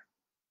father.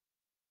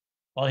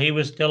 While he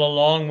was still a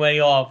long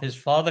way off, his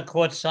father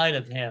caught sight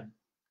of him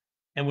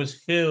and was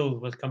filled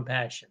with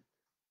compassion.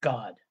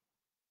 God.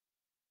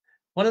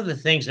 One of the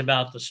things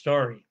about the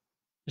story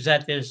is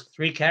that there's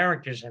three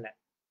characters in it.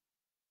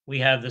 We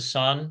have the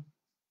son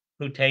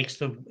who takes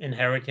the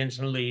inheritance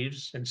and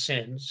leaves and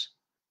sins.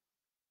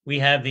 We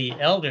have the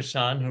elder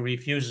son who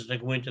refuses to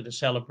go into the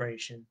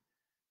celebration.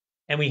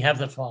 And we have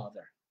the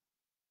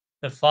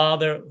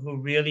father who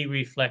really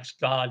reflects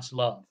God's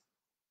love.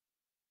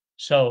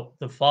 So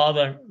the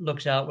father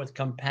looks out with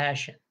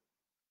compassion.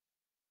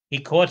 He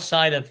caught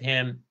sight of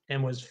him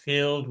and was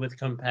filled with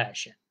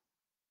compassion.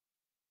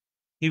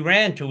 He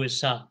ran to his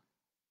son,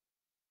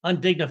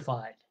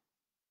 undignified.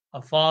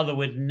 A father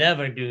would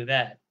never do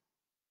that.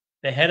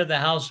 The head of the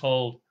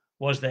household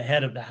was the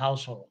head of the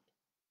household.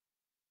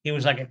 He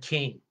was like a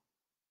king.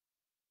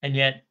 And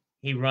yet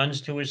he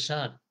runs to his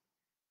son.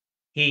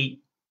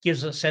 He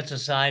sets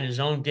aside his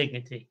own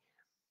dignity.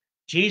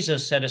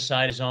 Jesus set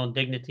aside his own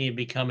dignity in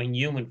becoming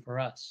human for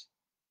us.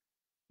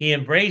 He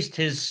embraced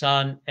his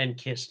son and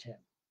kissed him.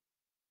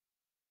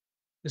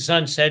 The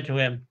son said to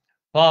him,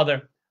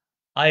 Father,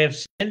 I have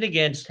sinned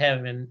against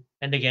heaven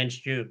and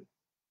against you.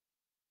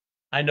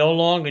 I no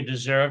longer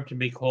deserve to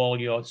be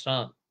called your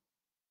son.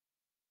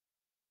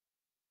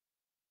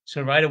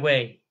 So right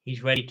away,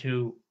 he's ready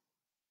to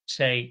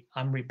say,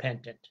 I'm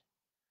repentant.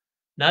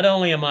 Not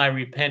only am I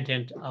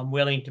repentant, I'm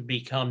willing to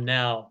become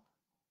now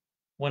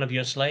one of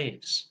your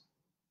slaves,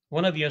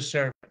 one of your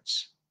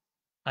servants.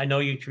 I know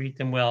you treat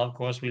them well. Of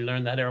course, we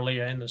learned that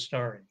earlier in the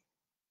story.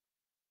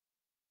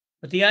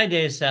 But the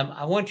idea is,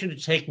 I want you to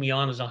take me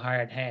on as a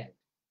hired hand.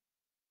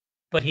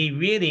 But he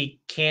really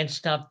can't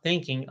stop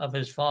thinking of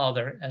his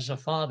father as a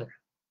father.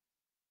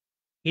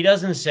 He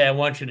doesn't say, I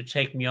want you to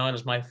take me on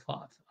as my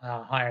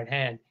hired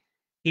hand.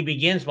 He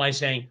begins by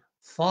saying,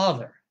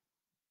 Father.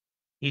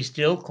 He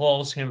still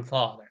calls him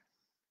Father.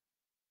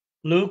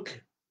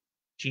 Luke,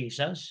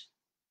 Jesus,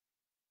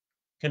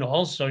 can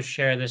also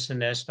share this in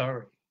their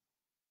story.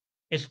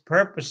 It's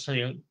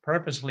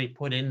purposely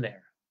put in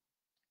there.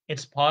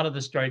 It's part of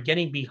the story,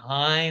 getting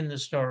behind the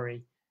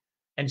story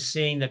and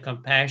seeing the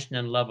compassion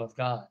and love of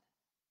God.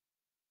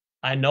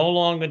 I no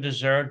longer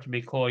deserve to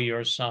be called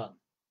your son,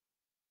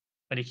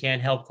 but he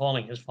can't help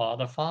calling his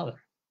father, Father.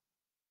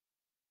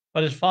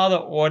 But his father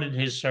ordered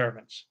his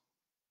servants,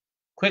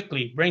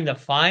 quickly bring the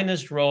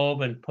finest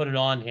robe and put it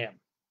on him.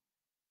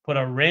 Put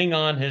a ring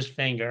on his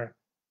finger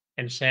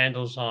and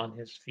sandals on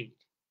his feet.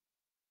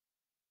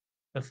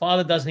 The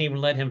father doesn't even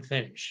let him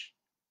finish.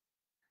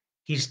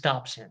 He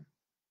stops him.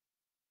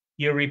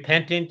 You're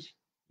repentant.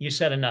 You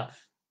said enough.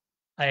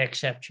 I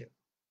accept you.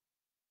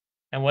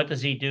 And what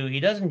does he do? He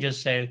doesn't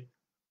just say,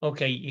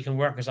 okay, you can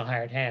work as a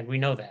hired hand. We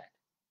know that.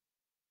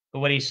 But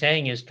what he's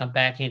saying is come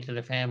back into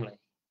the family.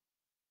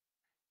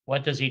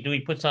 What does he do?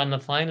 He puts on the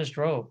finest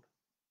robe,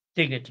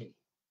 dignity.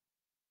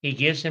 He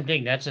gives him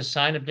dignity. That's a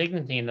sign of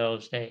dignity in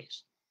those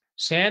days.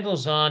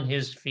 Sandals on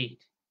his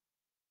feet.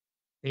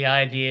 The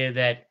idea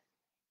that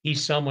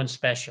he's someone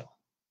special.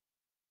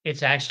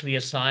 It's actually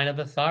a sign of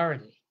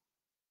authority.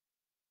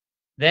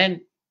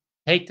 Then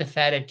take the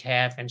fatted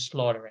calf and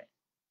slaughter it.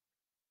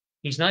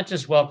 He's not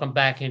just welcome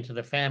back into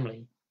the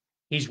family.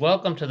 He's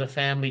welcome to the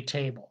family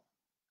table.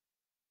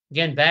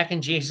 Again, back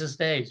in Jesus'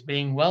 days,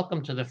 being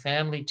welcome to the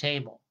family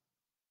table.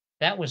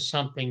 That was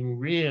something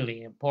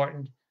really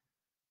important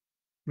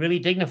really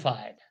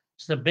dignified.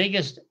 It's the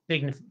biggest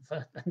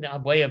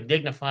way of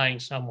dignifying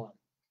someone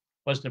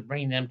was to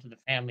bring them to the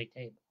family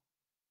table.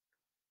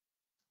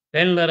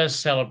 Then let us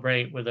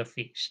celebrate with a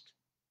feast.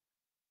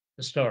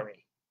 The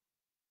story: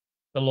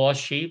 the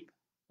lost sheep,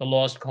 the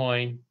lost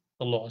coin,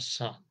 the lost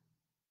son.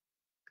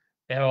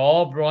 They're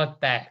all brought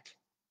back.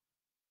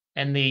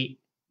 And the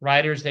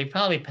writers, they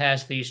probably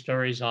passed these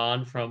stories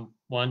on from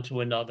one to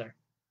another.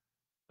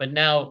 But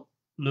now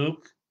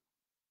Luke,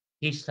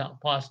 he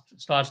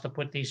starts to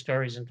put these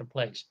stories into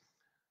place.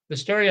 The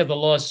story of the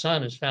lost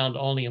son is found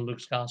only in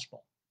Luke's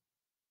gospel.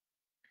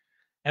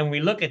 And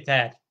we look at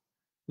that,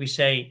 we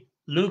say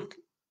Luke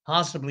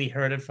possibly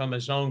heard it from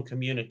his own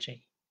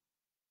community.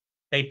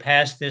 They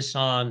passed this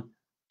on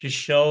to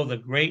show the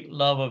great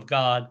love of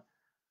God.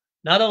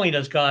 Not only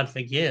does God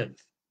forgive,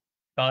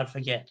 God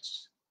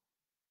forgets.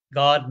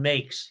 God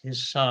makes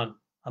his son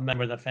a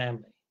member of the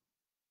family.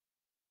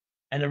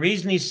 And the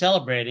reason he's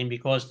celebrating,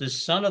 because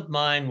this son of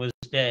mine was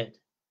dead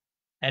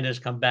and has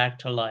come back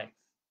to life.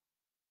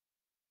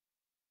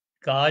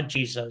 God,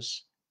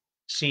 Jesus,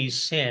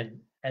 sees sin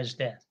as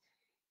death.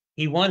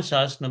 He wants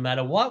us, no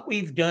matter what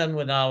we've done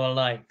with our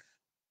life,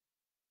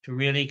 to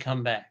really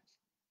come back.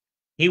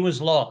 He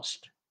was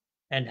lost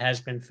and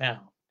has been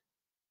found.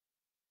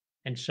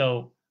 And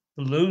so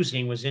the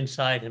losing was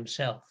inside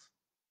himself.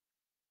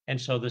 And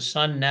so the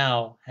son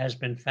now has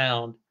been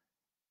found.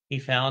 He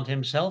found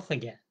himself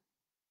again.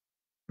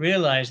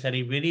 Realized that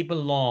he really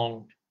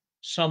belonged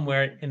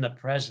somewhere in the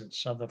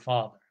presence of the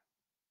Father.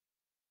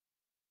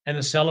 And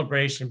the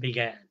celebration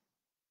began.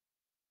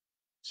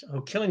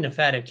 So killing the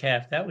fatted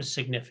calf, that was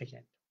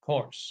significant, of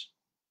course.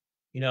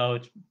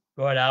 It's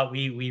brought out,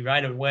 we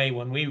right away,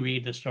 when we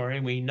read the story,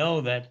 we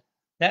know that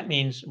that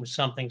means it was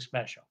something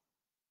special.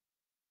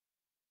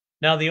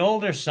 Now the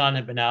older son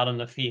had been out in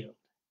the field,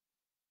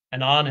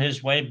 and on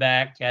his way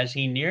back, as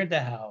he neared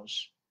the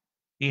house,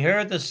 he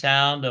heard the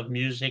sound of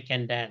music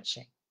and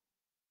dancing.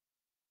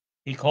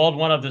 He called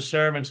one of the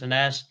servants and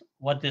asked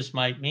what this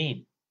might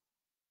mean.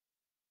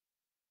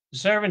 The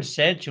servant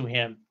said to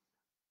him,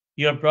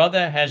 "Your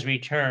brother has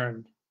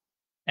returned,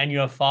 and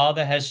your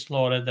father has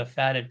slaughtered the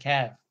fatted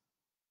calf,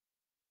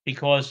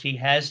 because he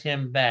has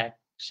him back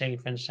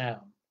safe and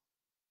sound."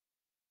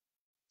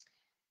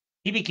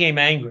 He became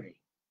angry,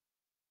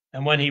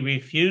 and when he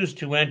refused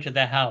to enter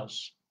the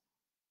house,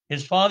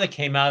 his father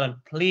came out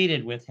and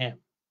pleaded with him.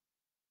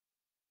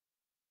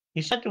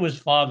 He said to his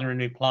father in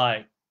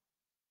reply,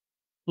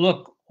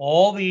 "Look,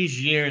 all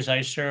these years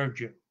I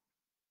served you,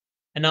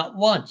 and not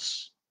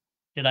once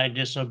did I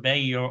disobey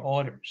your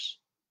orders.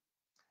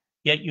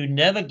 Yet you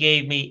never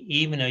gave me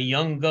even a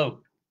young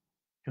goat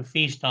to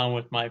feast on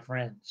with my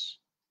friends.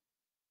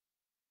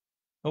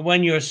 But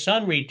when your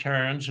son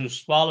returns, who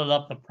swallowed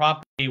up the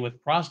property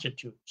with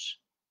prostitutes,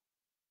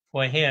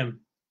 for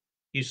him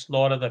you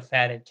slaughter the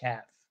fatted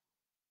calf."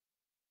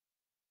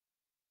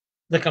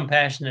 The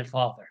compassionate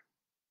father,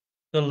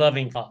 the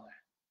loving father.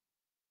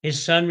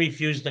 His son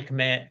refused to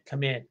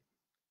come in.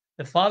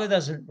 The father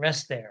doesn't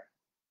rest there.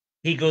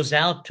 He goes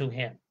out to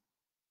him.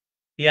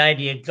 The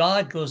idea,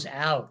 God goes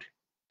out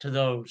to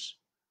those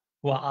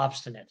who are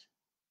obstinate.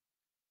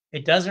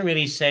 It doesn't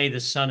really say the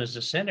son is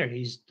a sinner.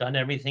 He's done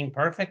everything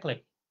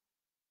perfectly.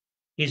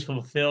 He's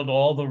fulfilled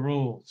all the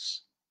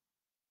rules.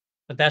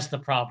 But that's the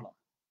problem.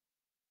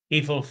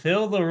 He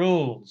fulfilled the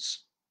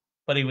rules,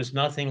 but he was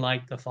nothing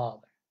like the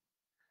father.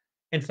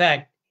 In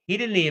fact, he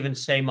didn't even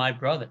say my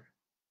brother.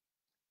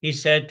 He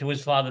said to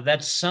his father,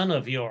 "That son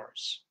of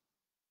yours."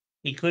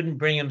 He couldn't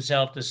bring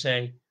himself to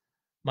say,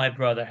 "My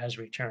brother has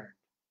returned."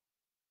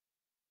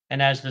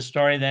 And as the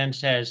story then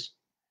says,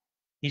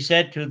 he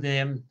said to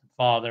them,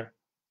 "Father,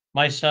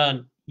 my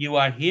son, you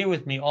are here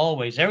with me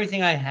always.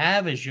 Everything I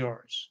have is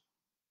yours.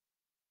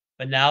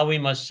 But now we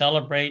must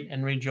celebrate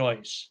and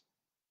rejoice,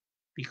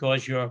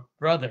 because your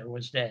brother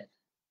was dead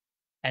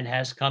and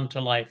has come to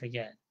life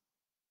again.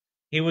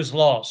 He was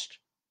lost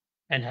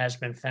and has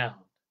been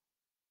found."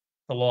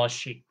 The lost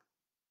sheep.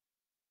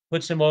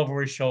 Puts him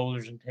over his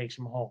shoulders and takes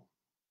him home,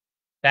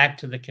 back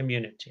to the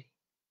community.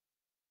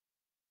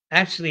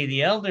 Actually,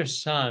 the elder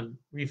son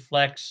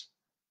reflects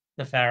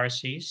the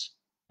Pharisees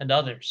and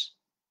others.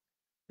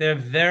 They're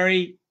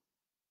very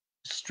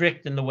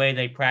strict in the way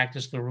they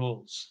practice the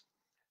rules.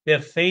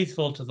 They're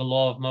faithful to the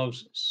law of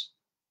Moses,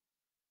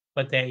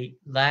 but they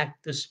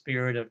lack the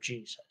spirit of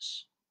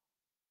Jesus.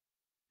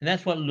 And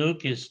that's what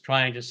Luke is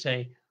trying to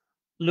say.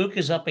 Luke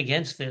is up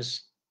against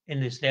this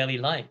in his daily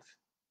life.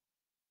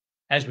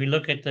 As we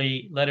look at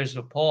the letters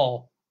of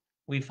Paul,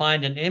 we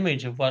find an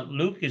image of what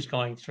Luke is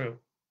going through,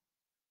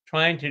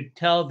 trying to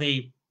tell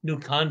the new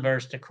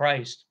converts to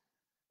Christ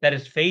that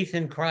it's faith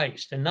in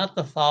Christ and not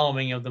the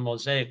following of the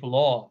Mosaic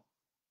law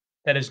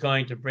that is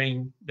going to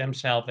bring them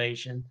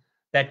salvation,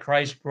 that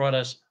Christ brought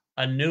us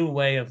a new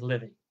way of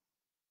living.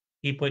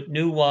 He put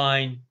new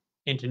wine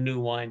into new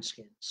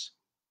wineskins.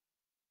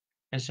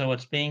 And so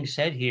what's being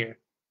said here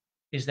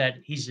is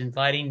that he's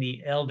inviting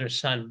the elder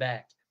son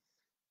back.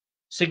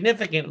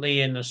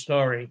 Significantly in the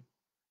story,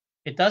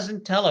 it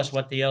doesn't tell us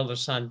what the elder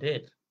son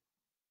did.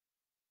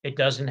 It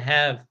doesn't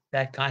have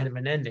that kind of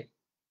an ending.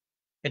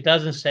 It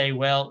doesn't say,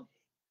 well,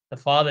 the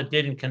father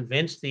didn't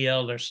convince the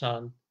elder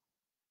son.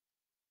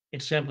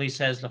 It simply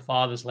says the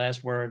father's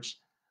last words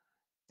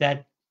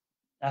that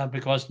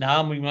because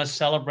now we must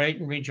celebrate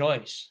and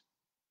rejoice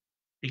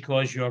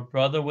because your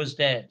brother was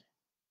dead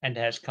and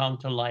has come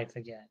to life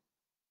again.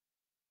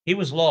 He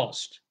was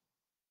lost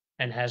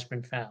and has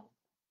been found.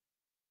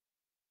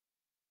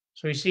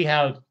 So we see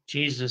how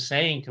Jesus is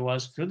saying to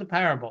us through the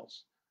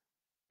parables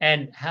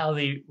and how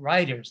the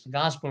writers, the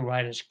gospel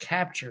writers,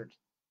 captured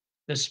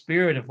the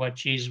spirit of what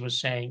Jesus was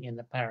saying in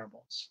the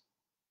parables.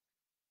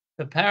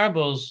 The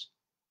parables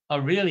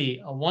are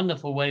really a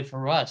wonderful way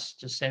for us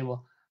to say,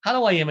 well, how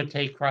do I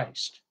imitate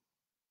Christ?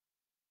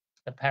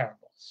 The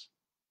parables.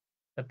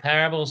 The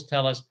parables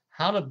tell us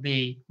how to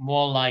be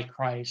more like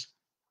Christ,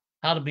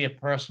 how to be a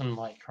person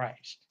like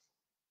Christ.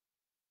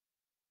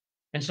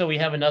 And so we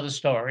have another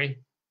story,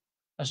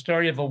 a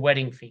story of a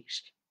wedding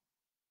feast.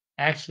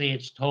 Actually,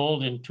 it's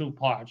told in two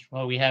parts.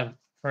 Well, we have,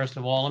 first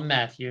of all, in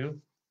Matthew,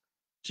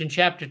 it's in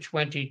chapter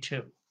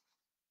 22.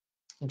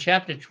 In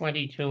chapter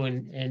 22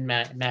 in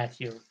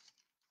Matthew,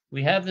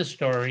 we have the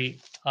story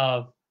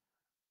of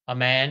a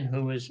man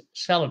who is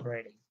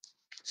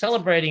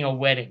celebrating a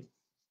wedding.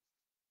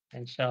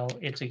 And so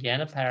it's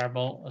again a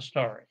parable, a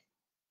story.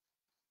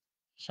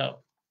 So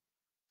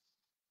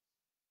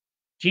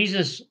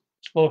Jesus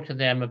spoke to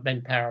them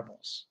in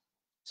parables.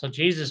 So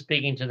Jesus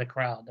speaking to the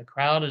crowd. The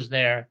crowd is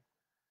there,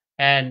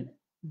 and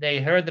they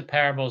heard the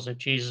parables that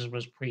Jesus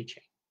was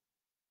preaching.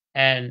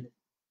 And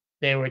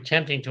they were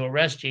attempting to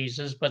arrest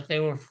Jesus, but they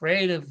were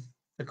afraid of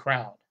the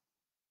crowd.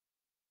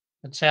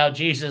 That's how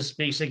Jesus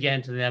speaks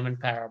again to them in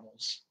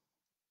parables.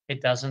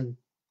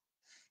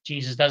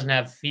 Jesus doesn't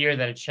have fear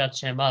that it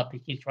shuts him up. He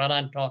keeps right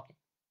on talking.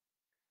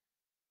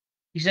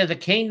 He said, the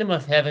kingdom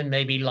of heaven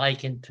may be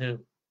likened to.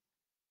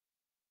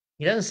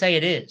 He doesn't say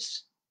it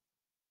is.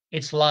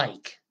 It's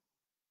like.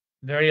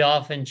 Very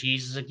often,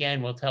 Jesus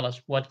again will tell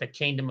us what the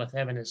kingdom of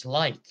heaven is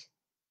like.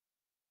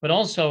 But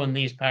also in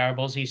these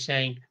parables, he's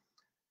saying,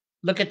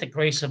 look at the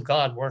grace of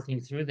God working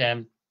through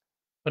them,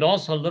 but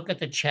also look at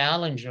the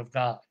challenge of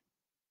God.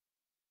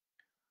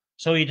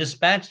 So he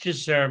dispatched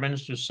his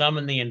servants to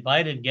summon the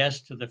invited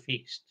guests to the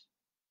feast,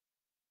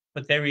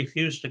 but they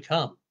refused to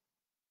come.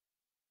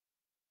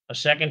 A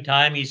second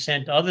time he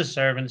sent other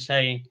servants,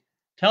 saying,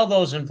 tell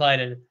those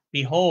invited,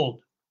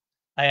 behold,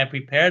 I have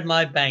prepared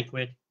my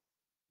banquet,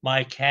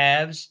 my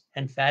calves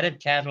and fatted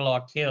cattle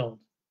are killed,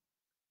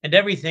 and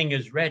everything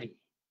is ready.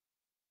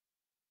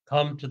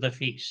 Come to the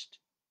feast.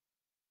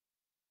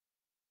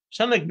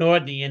 Some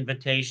ignored the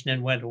invitation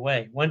and went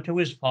away, one to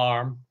his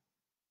farm,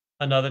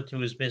 another to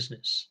his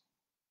business.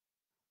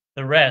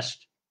 The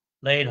rest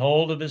laid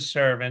hold of his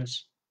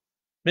servants,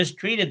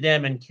 mistreated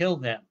them, and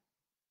killed them.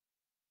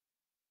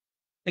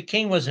 The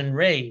king was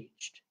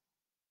enraged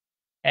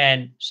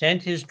and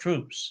sent his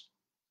troops,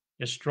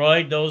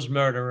 destroyed those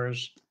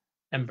murderers,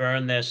 and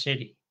burned their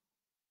city.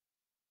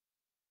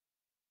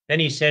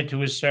 Then he said to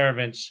his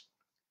servants,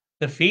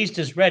 the feast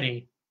is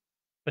ready,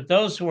 but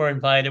those who were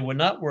invited were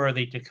not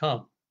worthy to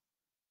come.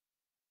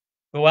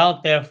 Go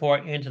out, therefore,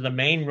 into the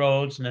main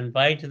roads and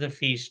invite to the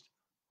feast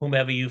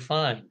whomever you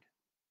find.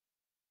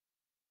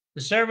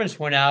 The servants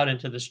went out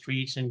into the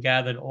streets and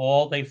gathered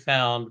all they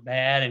found,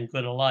 bad and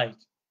good alike,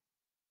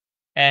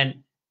 and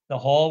the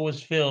hall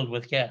was filled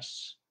with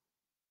guests.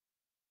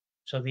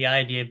 So the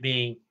idea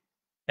being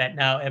that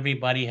now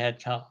everybody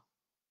had come.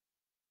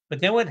 But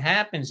then what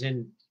happens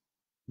in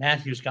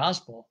Matthew's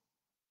gospel,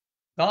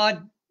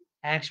 God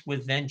acts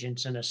with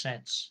vengeance in a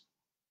sense.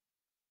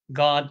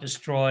 God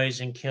destroys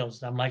and kills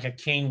them like a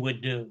king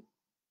would do,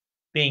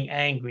 being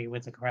angry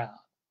with the crowd.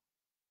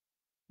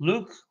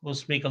 Luke will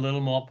speak a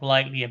little more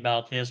politely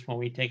about this when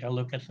we take a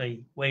look at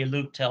the way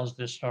Luke tells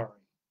this story.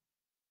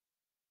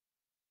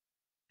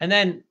 And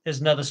then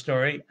there's another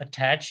story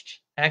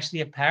attached,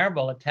 actually a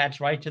parable attached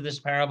right to this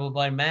parable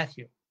by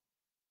Matthew.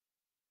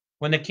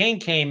 When the king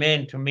came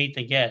in to meet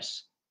the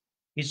guests,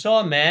 he saw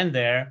a man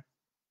there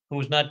who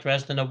was not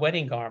dressed in a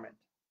wedding garment.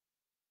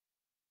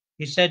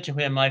 He said to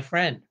him, my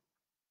friend,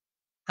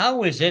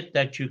 how is it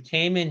that you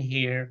came in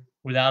here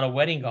without a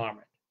wedding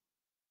garment?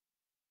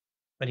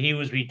 But he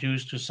was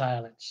reduced to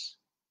silence.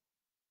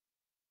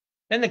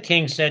 Then the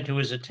king said to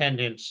his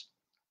attendants,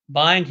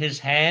 bind his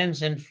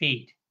hands and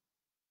feet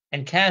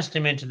and cast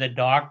him into the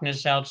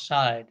darkness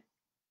outside,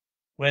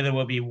 where there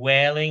will be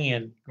wailing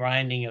and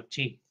grinding of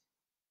teeth.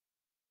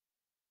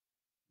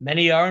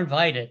 Many are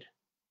invited,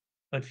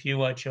 but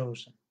few are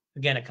chosen.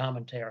 Again, a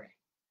commentary.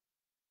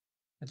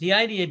 But the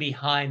idea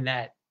behind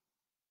that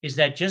is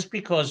that just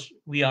because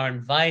we are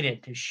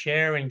invited to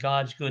share in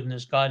God's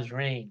goodness, God's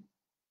reign,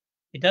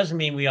 it doesn't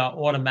mean we are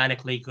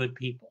automatically good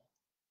people.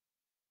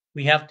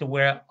 We have to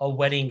wear a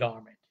wedding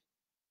garment.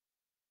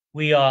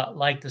 We are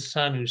like the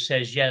son who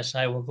says, yes,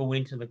 I will go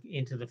into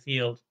the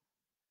field.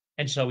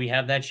 And so we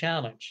have that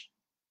challenge.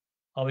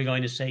 Are we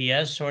going to say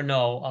yes or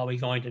no? Are we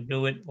going to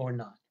do it or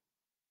not?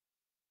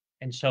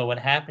 And so what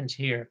happens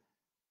here,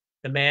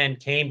 the man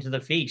came to the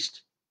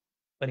feast,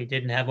 but he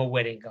didn't have a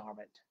wedding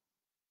garment.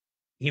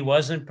 He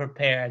wasn't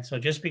prepared. So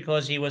just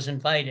because he was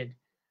invited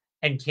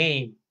and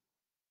came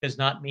does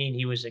not mean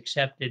he was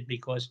accepted,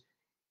 because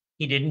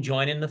he didn't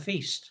join in the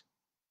feast.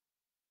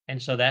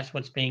 And so that's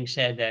what's being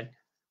said, that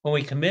when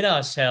we commit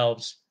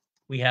ourselves,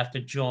 we have to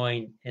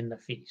join in the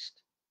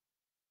feast.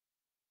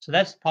 So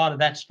that's part of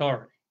that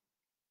story.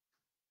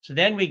 So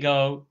then we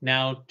go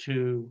now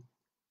to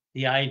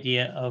the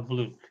idea of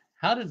Luke.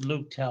 How did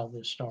Luke tell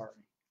this story?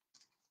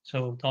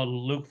 So we'll go to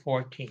Luke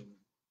 14.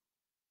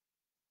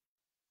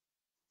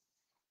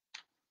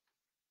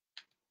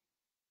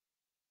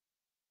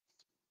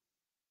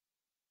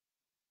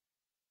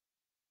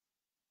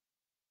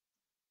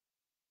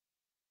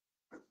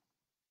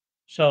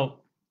 So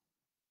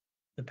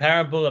the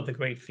parable of the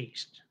great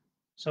feast.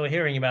 So we're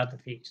hearing about the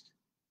feast.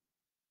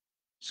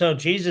 So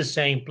Jesus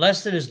saying,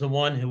 "Blessed is the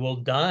one who will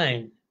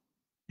dine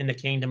in the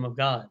kingdom of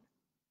God."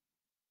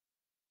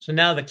 So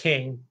now the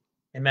king,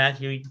 in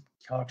Matthew,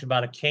 talks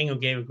about a king who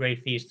gave a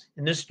great feast.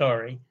 In this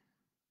story,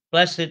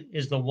 blessed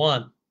is the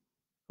one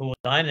who will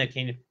dine in the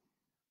kingdom.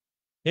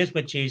 Here's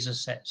what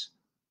Jesus says: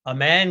 a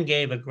man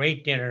gave a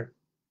great dinner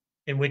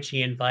in which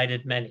he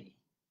invited many.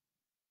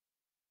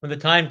 When the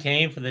time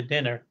came for the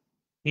dinner,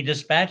 he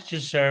dispatched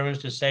his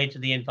servants to say to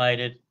the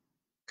invited,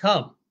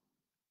 "Come,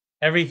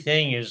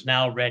 everything is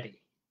now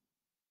ready."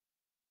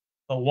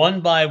 But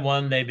one by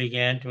one they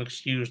began to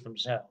excuse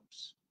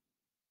themselves.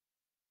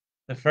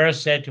 The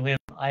first said to him,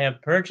 "I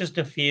have purchased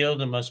a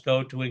field and must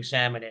go to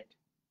examine it.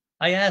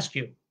 I ask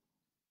you,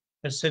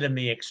 consider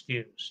me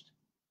excused."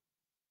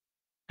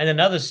 And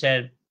another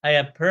said, "I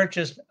have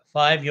purchased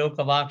 5 yoke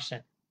of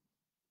oxen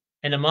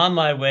and am on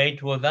my way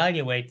to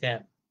evaluate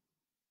them.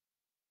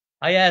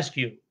 I ask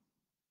you,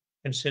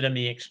 consider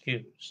me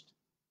excused."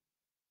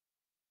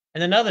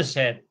 And another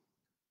said,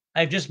 "I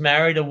have just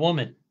married a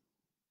woman,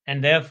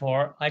 and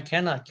therefore I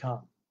cannot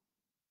come."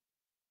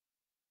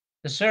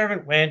 The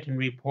servant went and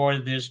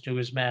reported this to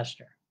his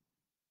master.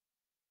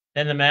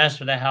 Then the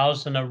master of the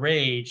house, in a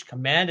rage,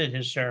 commanded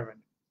his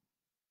servant,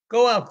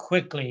 "Go out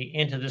quickly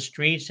into the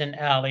streets and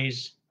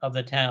alleys of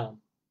the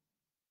town,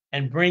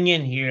 and bring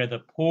in here the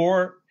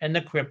poor and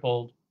the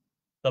crippled,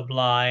 the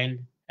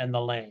blind and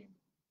the lame."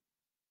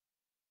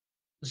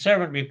 The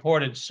servant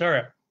reported,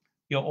 "Sir,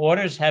 your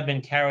orders have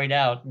been carried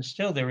out, and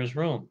still there is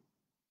room."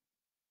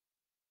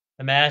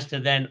 The master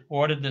then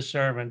ordered the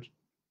servant,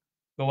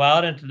 "Go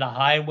out into the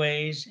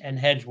highways and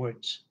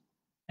hedgewood,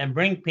 and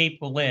bring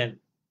people in,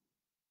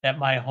 that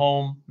my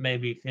home may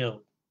be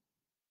filled.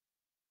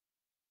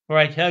 For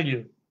I tell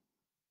you,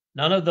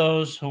 none of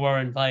those who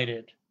are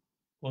invited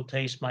will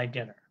taste my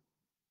dinner."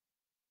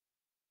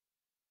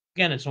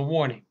 Again, it's a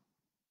warning.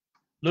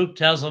 Luke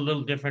tells a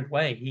little different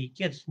way. He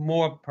gets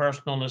more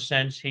personal in a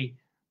sense. He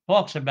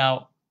talks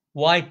about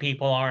why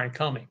people aren't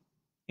coming.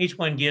 Each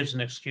one gives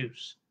an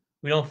excuse.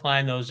 We don't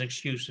find those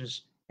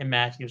excuses in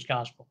Matthew's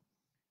gospel.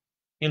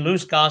 In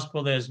Luke's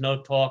gospel, there's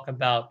no talk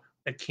about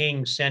the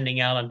king sending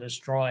out and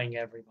destroying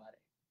everybody.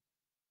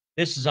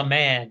 This is a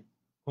man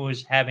who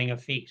is having a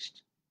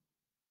feast.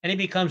 And he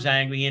becomes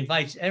angry. He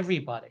invites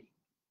everybody,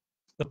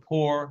 the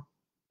poor,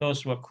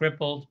 those who are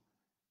crippled.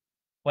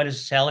 What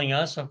is telling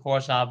us, of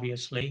course,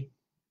 obviously,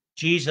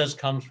 Jesus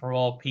comes for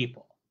all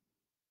people.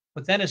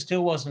 But then it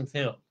still wasn't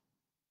filled.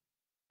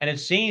 And it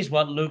seems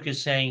what Luke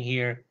is saying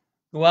here: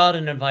 go out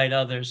and invite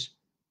others,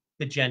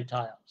 the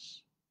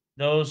Gentiles,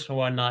 those who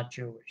are not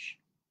Jewish.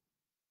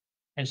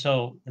 And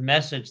so the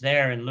message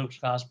there in Luke's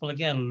gospel,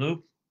 again,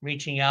 Luke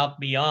reaching out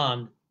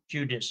beyond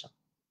Judaism.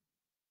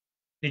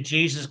 Did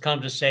Jesus come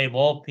to save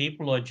all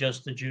people or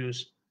just the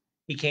Jews?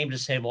 He came to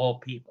save all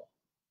people.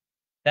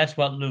 That's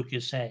what Luke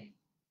is saying.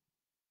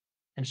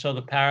 And so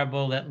the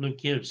parable that Luke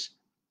gives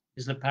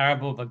is the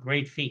parable of a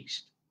great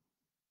feast.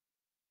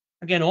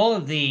 Again, all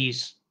of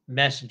these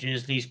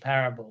messages, these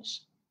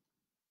parables,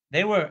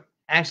 they were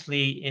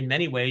actually in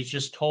many ways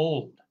just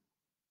told.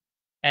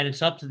 And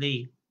it's up to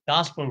the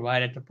gospel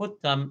writer to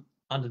put them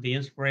under the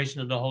inspiration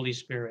of the Holy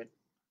Spirit,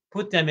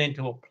 put them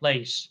into a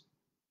place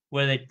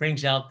where it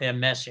brings out their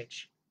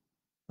message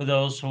for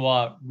those who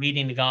are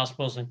reading the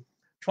gospels and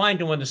trying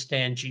to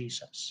understand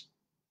Jesus.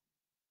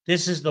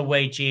 This is the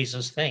way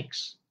Jesus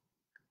thinks.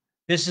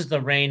 This is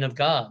the reign of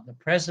God, the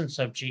presence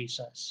of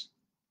Jesus.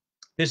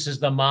 This is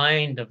the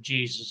mind of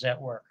Jesus at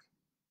work.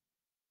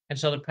 And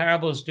so the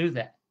parables do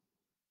that.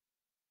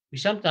 We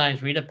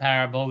sometimes read a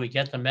parable, we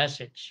get the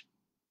message,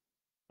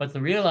 but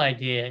the real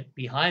idea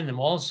behind them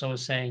also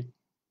is saying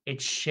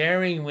it's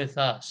sharing with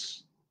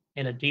us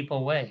in a deeper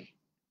way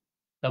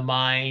the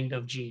mind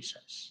of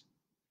Jesus.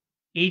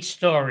 Each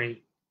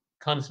story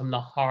comes from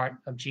the heart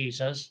of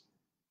Jesus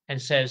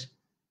and says,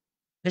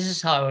 this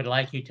is how I would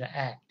like you to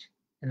act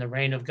in the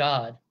reign of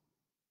God.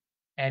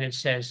 And it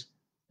says,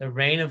 the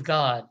reign of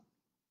God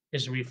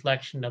is a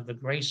reflection of the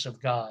grace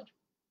of God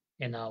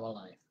in our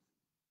life.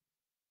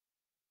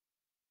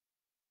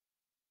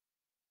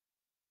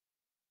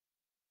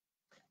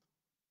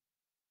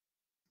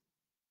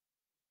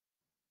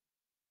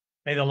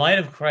 May the light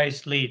of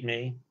Christ lead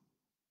me,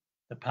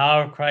 the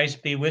power of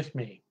Christ be with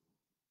me,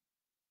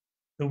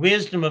 the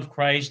wisdom of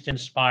Christ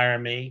inspire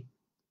me,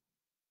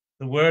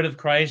 The word of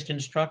Christ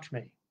instruct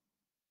me.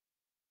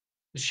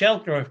 The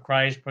shelter of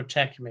Christ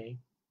protect me.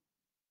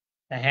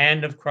 The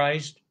hand of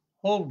Christ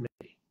hold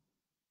me.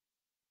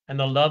 And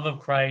the love of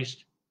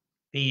Christ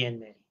be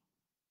in me.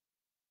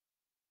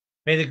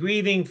 May the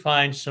grieving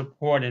find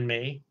support in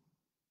me.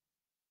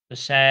 The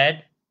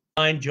sad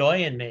find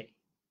joy in me.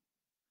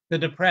 The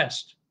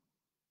depressed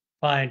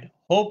find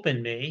hope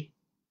in me.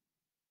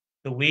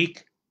 The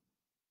weak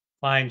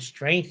find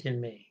strength in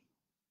me.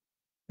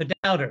 The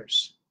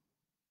doubters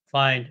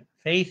find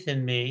faith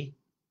in me.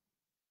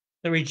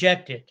 The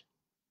rejected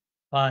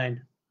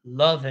find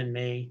love in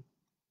me.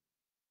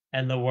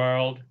 And the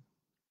world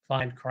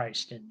find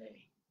Christ in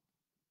me.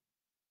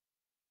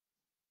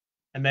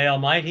 And may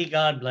Almighty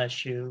God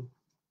bless you,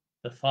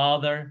 the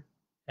Father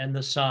and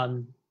the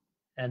Son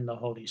and the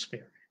Holy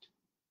Spirit.